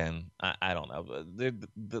 Again, I don't know.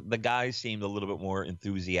 The guys seemed a little bit more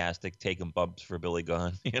enthusiastic, taking bumps for Billy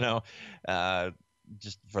Gunn,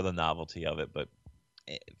 just for the novelty of it. But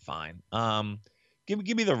fine.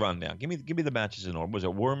 Give me the rundown. Give me the matches in order. Was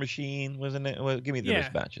it War Machine? Wasn't it? Give me the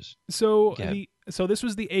matches. So this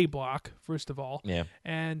was the A block, first of all. Yeah.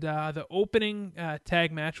 And the opening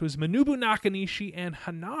tag match was Manabu Nakanishi and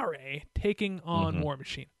Hanare taking on War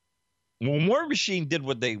Machine. Well, War Machine did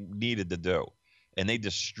what they needed to do, and they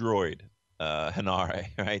destroyed Hanare,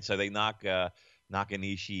 right? So they knock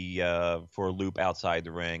Nakanishi for a loop outside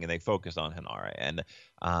the ring, and they focused on Hanare. And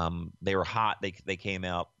they were hot. They came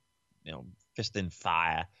out, fist in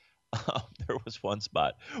fire. There was one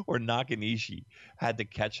spot where Nakanishi had to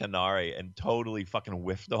catch Hanare and totally fucking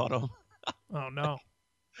whiffed on him. Oh, no.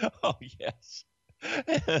 Oh, yes.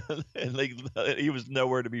 And he was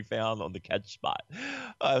nowhere to be found on the catch spot.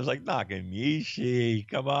 I was like, Nakanishi,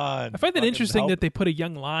 come on. I find that interesting that they put a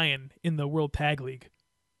young lion in the World Tag League.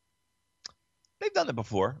 They've done it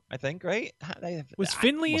before, I think, right? Was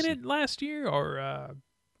Finley in it last year, or?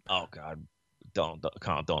 Oh God, don't,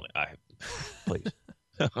 please.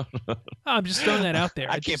 I'm just throwing that out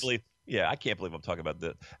there. I can't believe I'm talking about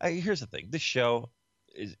this. Here's the thing: this show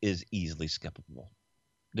is easily skippable.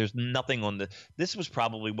 There's nothing on this was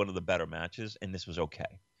probably one of the better matches, and this was okay.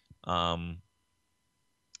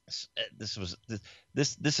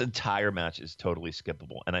 This entire match is totally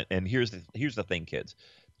skippable, and here's the thing, kids.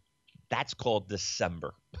 That's called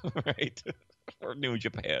December, right? Or New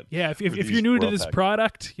Japan. Yeah, if you're new to this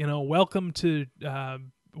product, welcome to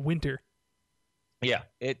winter. Yeah,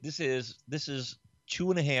 this is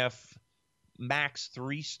 2.5 max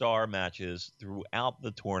 3-star matches throughout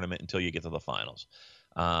the tournament until you get to the finals.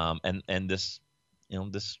 And this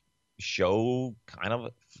show kind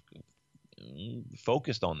of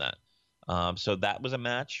focused on that. So that was a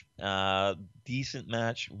match, decent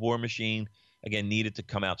match. War Machine again needed to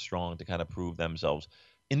come out strong to kind of prove themselves.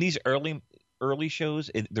 In these early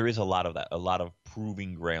shows, there is a lot of that, a lot of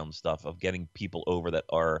proving ground stuff of getting people over that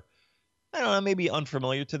are, I don't know, maybe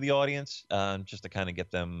unfamiliar to the audience, just to kind of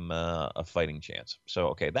get them a fighting chance. So,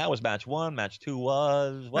 okay, that was match 1. Match 2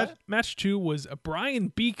 was what? Match 2 was Brian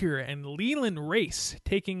Beaker and Leland Race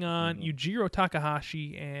taking on Yujiro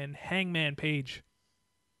Takahashi and Hangman Page.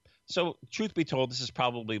 So, truth be told, this is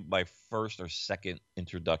probably my first or second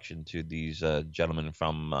introduction to these gentlemen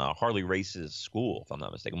from Harley Race's school, if I'm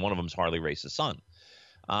not mistaken. One of them is Harley Race's son.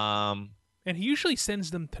 And he usually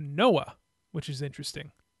sends them to Noah, which is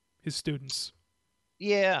interesting. His students.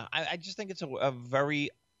 Yeah, I just think it's a very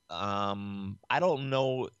I don't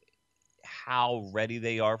know how ready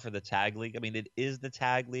they are for the tag league. I mean, it is the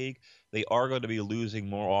tag league. They are going to be losing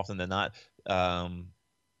more often than not. I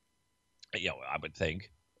would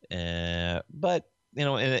think. But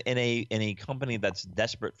in a company that's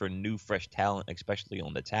desperate for new, fresh talent, especially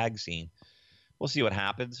on the tag scene, we'll see what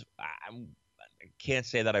happens. I can't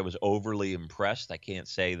say that I was overly impressed. I can't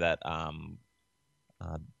say that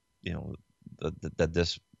that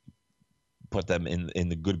this put them in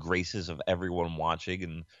the good graces of everyone watching,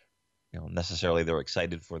 and necessarily they're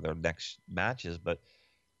excited for their next matches, but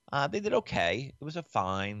they did okay. It was a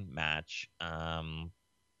fine match.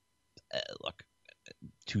 Look,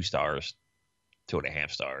 2 stars,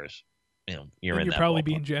 2.5 stars. You're probably ballpark.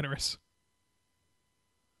 being generous.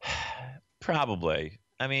 Probably.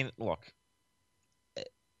 I mean, look.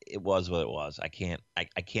 It was what it was. I can't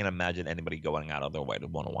imagine anybody going out of their way to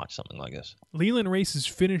want to watch something like this. Leland Race's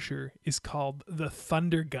finisher is called the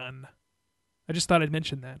Thunder Gun. I just thought I'd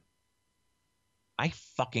mention that. I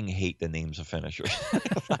fucking hate the names of finishers.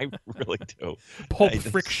 I really do. Pulp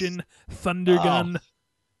Friction, Thunder Gun.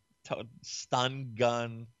 Stun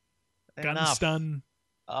Gun. Gun Enough. Stun.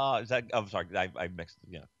 I'm sorry. I mixed it.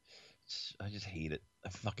 Yeah. I just hate it. I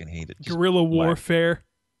fucking hate it. Guerrilla Warfare.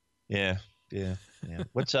 Yeah.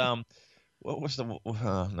 What was the no?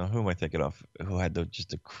 Who am I thinking of? Who had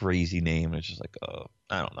just a crazy name? It's just like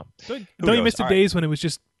I don't know. Don't you miss the days when it was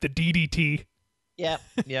just the DDT? Yeah.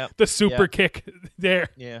 The super kick there.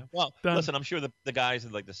 Yeah. Well, listen, I'm sure the guys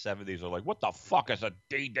in like the 70s are like, what the fuck is a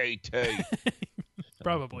DDT?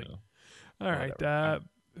 Probably. All right.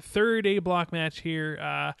 Third A block match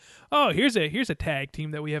here. Here's a tag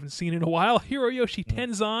team that we haven't seen in a while. Hiroyoshi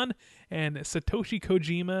Tenzan and Satoshi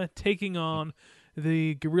Kojima taking on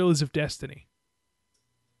the Guerrillas of Destiny.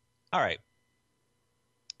 All right.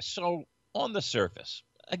 So on the surface,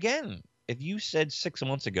 again, if you said 6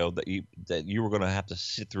 months ago that you were going to have to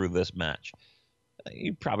sit through this match,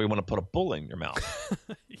 you probably want to put a bullet in your mouth.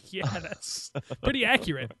 Yeah, that's pretty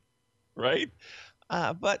accurate. Right?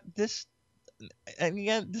 But this and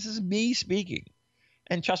again, this is me speaking,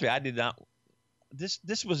 and trust me, I did not. This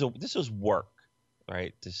was work,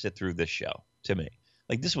 right? To sit through this show to me,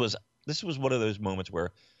 like this was one of those moments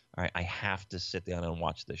where, all right, I have to sit down and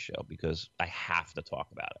watch this show because I have to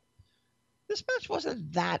talk about it. This match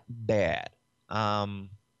wasn't that bad. Tenkozy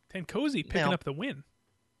picking up the win.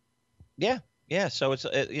 Yeah. So it's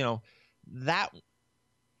that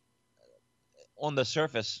on the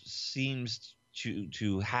surface seems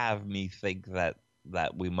to have me think that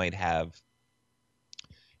we might have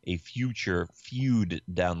a future feud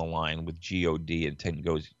down the line with God and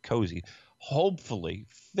Tenkozy. Hopefully,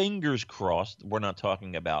 fingers crossed, we're not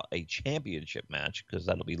talking about a championship match because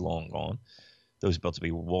that'll be long gone. Those belts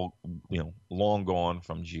will be long gone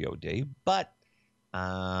from God. But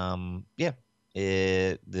the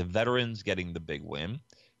veterans getting the big win.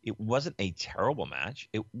 It wasn't a terrible match.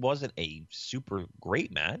 It wasn't a super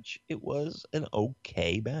great match. It was an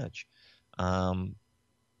okay match.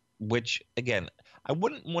 Which, again, I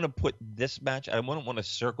wouldn't want to put this match, I wouldn't want to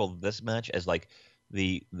circle this match as like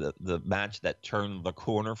the match that turned the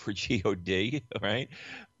corner for God, right?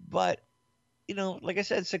 But, like I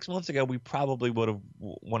said 6 months ago, we probably would have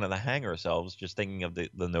wanted to hang ourselves just thinking of the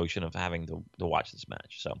notion of having to watch this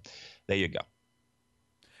match. So there you go.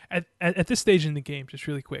 At this stage in the game, just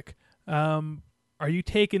really quick, are you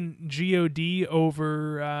taking God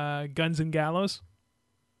over Guns and Gallows?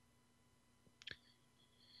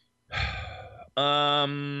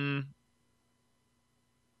 God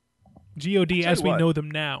as we know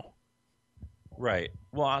them now. Right.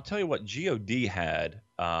 Well, I'll tell you what God had.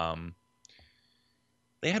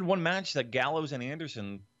 They had one match that Gallows and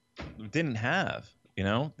Anderson didn't have.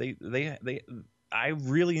 I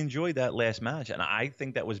really enjoyed that last match, and I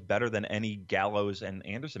think that was better than any Gallows and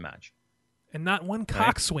Anderson match. And not one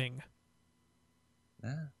cock swing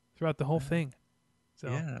throughout the whole thing. So.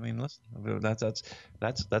 Yeah, I mean, listen, that's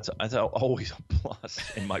always a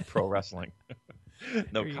plus in my pro wrestling.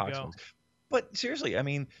 No cock swings. But seriously, I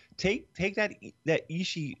mean, take that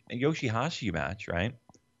Yoshihashi match, right?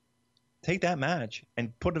 Take that match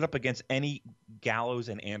and put it up against any Gallows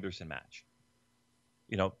and Anderson match.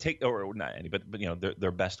 Or not any, but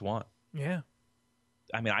their best one. Yeah.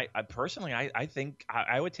 I mean, I personally, I think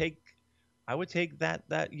I would take that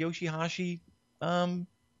Yoshihashi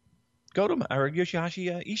Goto or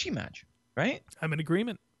Yoshihashi Ishii match, right? I'm in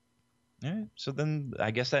agreement. All right. So then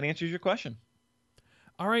I guess that answers your question.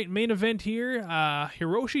 All right, main event here: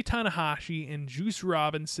 Hiroshi Tanahashi and Juice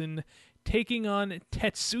Robinson taking on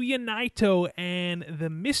Tetsuya Naito and the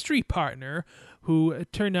mystery partner, who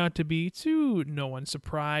turned out to be, to no one's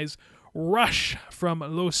surprise, Rush from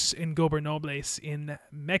Los Ingobernables in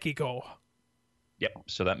Mexico. Yep,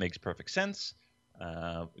 so that makes perfect sense.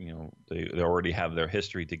 They already have their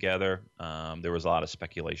history together. There was a lot of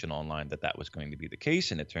speculation online that was going to be the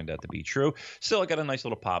case, and it turned out to be true. Still, I got a nice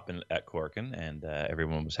little pop at Corkin, and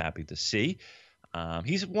everyone was happy to see.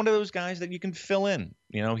 He's one of those guys that you can fill in.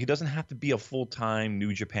 He doesn't have to be a full-time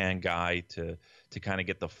New Japan guy to kind of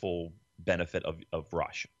get the full benefit of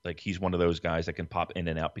Rush. Like, he's one of those guys that can pop in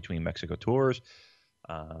and out between Mexico tours,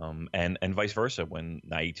 and vice versa. When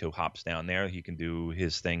Naito hops down there, he can do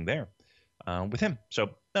his thing there with him. So,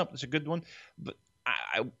 no, it's a good one. But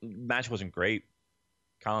match wasn't great.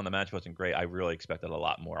 Colin, the match wasn't great. I really expected a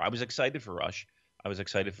lot more. I was excited for Rush. I was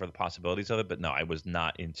excited for the possibilities of it, but no, I was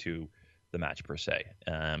not into the match per se.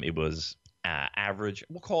 It was average.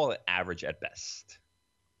 We'll call it average at best.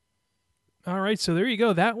 All right, so there you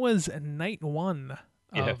go. That was night one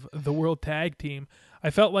of the World Tag Team. I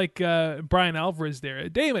felt like Brian Alvarez there.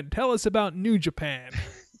 Damon, tell us about New Japan.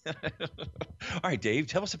 All right, Dave,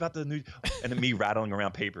 tell us about the new. And then me rattling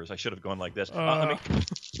around papers. I should have gone like this. Right?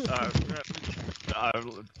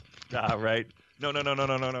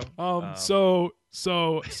 No. So.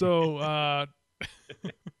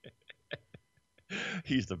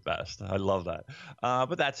 He's the best. I love that.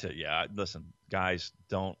 But that's it. Yeah. Listen, guys,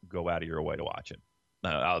 don't go out of your way to watch it.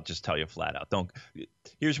 I'll just tell you flat out.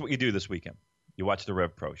 Here's what you do this weekend. You watch the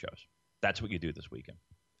Rev Pro shows. That's what you do this weekend.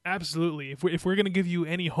 Absolutely. If we're going to give you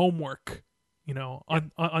any homework,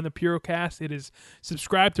 on the Purocast, it is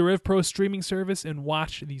subscribe to Rev Pro streaming service and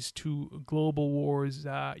watch these two Global Wars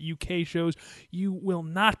UK shows. You will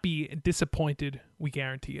not be disappointed. We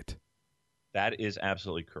guarantee it. That is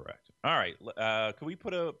absolutely correct. All right, can we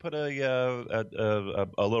put a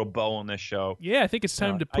little bow on this show? Yeah, I think it's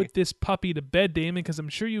time to put this puppy to bed, Damon, because I'm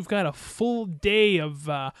sure you've got a full day of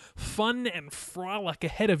fun and frolic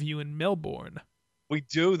ahead of you in Melbourne. We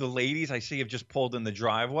do. The ladies I see have just pulled in the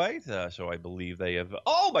driveway, so I believe they have.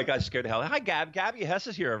 Oh my God, scared the hell! Hi, Gabby Hess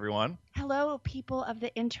is here, everyone. Hello. hello, people of the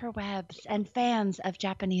interwebs and fans of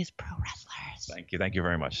Japanese pro wrestlers. Thank you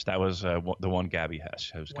very much. That was the one Gabby Hess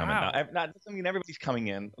who's coming. Wow. Everybody's coming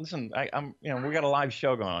in. Listen, I'm we got a live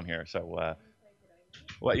show going on here, so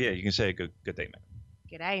you can say a good day, man.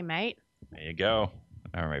 G'day, mate. There you go.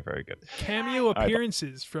 All right, very good. Cameo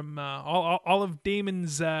appearances from all of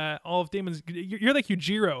Damon's. You're like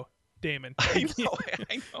Yujiro, Damon. I know.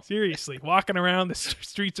 Seriously, walking around the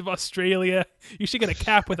streets of Australia. You should get a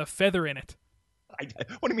cap with a feather in it.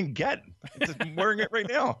 What do you mean get? I'm wearing it right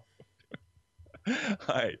now.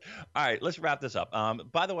 All right. Let's wrap this up.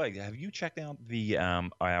 By the way, have you checked out the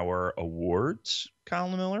our awards,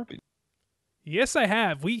 Colin Miller? Yes, I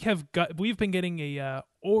have. We've been getting a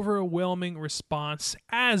overwhelming response,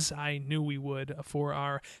 as I knew we would, for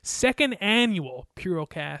our second annual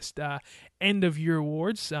Purocast end of year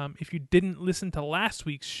awards. If you didn't listen to last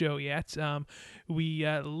week's show yet, we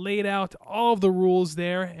laid out all of the rules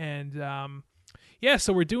there, and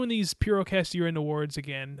so we're doing these Purocast year end awards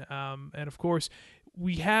again, and of course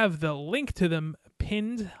we have the link to them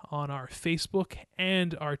pinned on our Facebook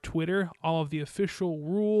and our Twitter. All of the official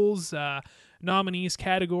rules, nominees,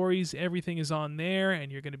 categories, everything is on there, and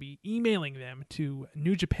you're going to be emailing them to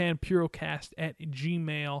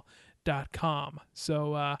newjapanpurocast@gmail.com.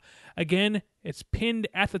 So again, it's pinned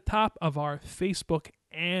at the top of our Facebook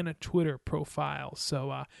and Twitter profile,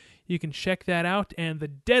 so you can check that out. And the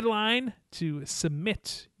deadline to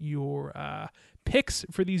submit your picks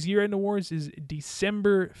for these year-end awards is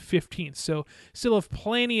December 15th, so still have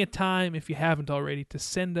plenty of time, if you haven't already, to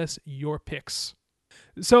send us your picks.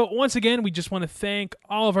 So once again, we just want to thank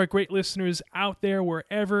all of our great listeners out there,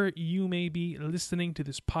 wherever you may be listening to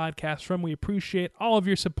this podcast from. We appreciate all of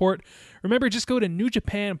your support. Remember, just go to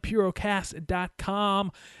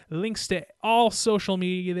newjapanpurocast.com. Links to all social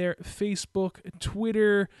media there: Facebook,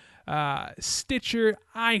 Twitter, Stitcher,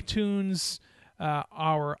 iTunes,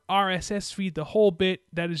 our RSS feed, the whole bit.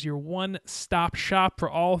 That is your one-stop shop for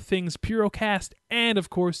all things Purocast, and of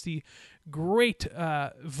course the great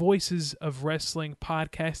Voices of Wrestling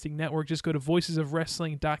podcasting network. Just go to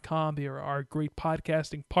voicesofwrestling.com. They are our great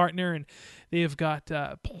podcasting partner, and they have got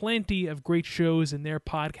plenty of great shows in their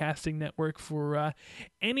podcasting network for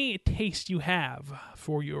any taste you have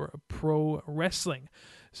for your pro wrestling.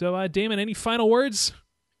 So, Damon, any final words?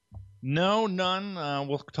 No, none.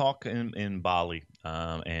 We'll talk in Bali,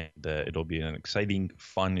 and it'll be an exciting,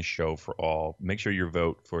 fun show for all. Make sure you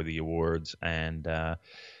vote for the awards, and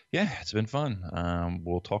it's been fun.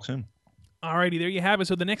 We'll talk soon. Alrighty, there you have it.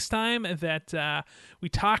 So the next time that we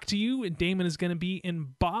talk to you, Damon is going to be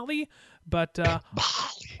in Bali, but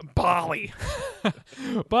Bali.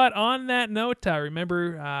 But on that note,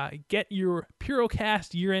 remember, get your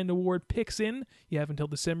Purocast year-end award picks in. You have until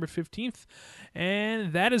December 15th,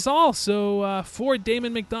 and that is all. So for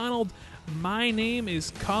Damon McDonald, my name is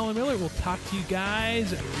Colin Miller. We'll talk to you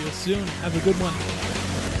guys real soon. Have a good one.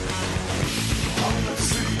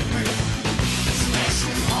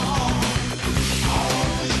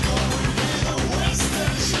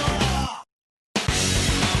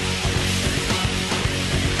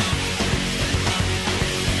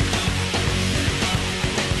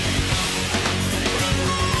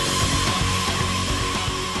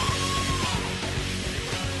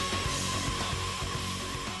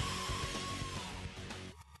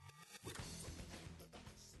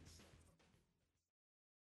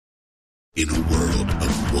 In a world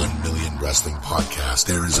of 1 million wrestling podcasts,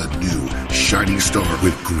 there is a new shining star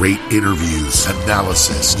with great interviews,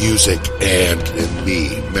 analysis, music, and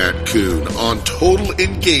me, Matt Kuhn, on total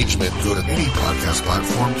engagement. Go to any podcast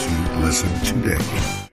platform to listen today.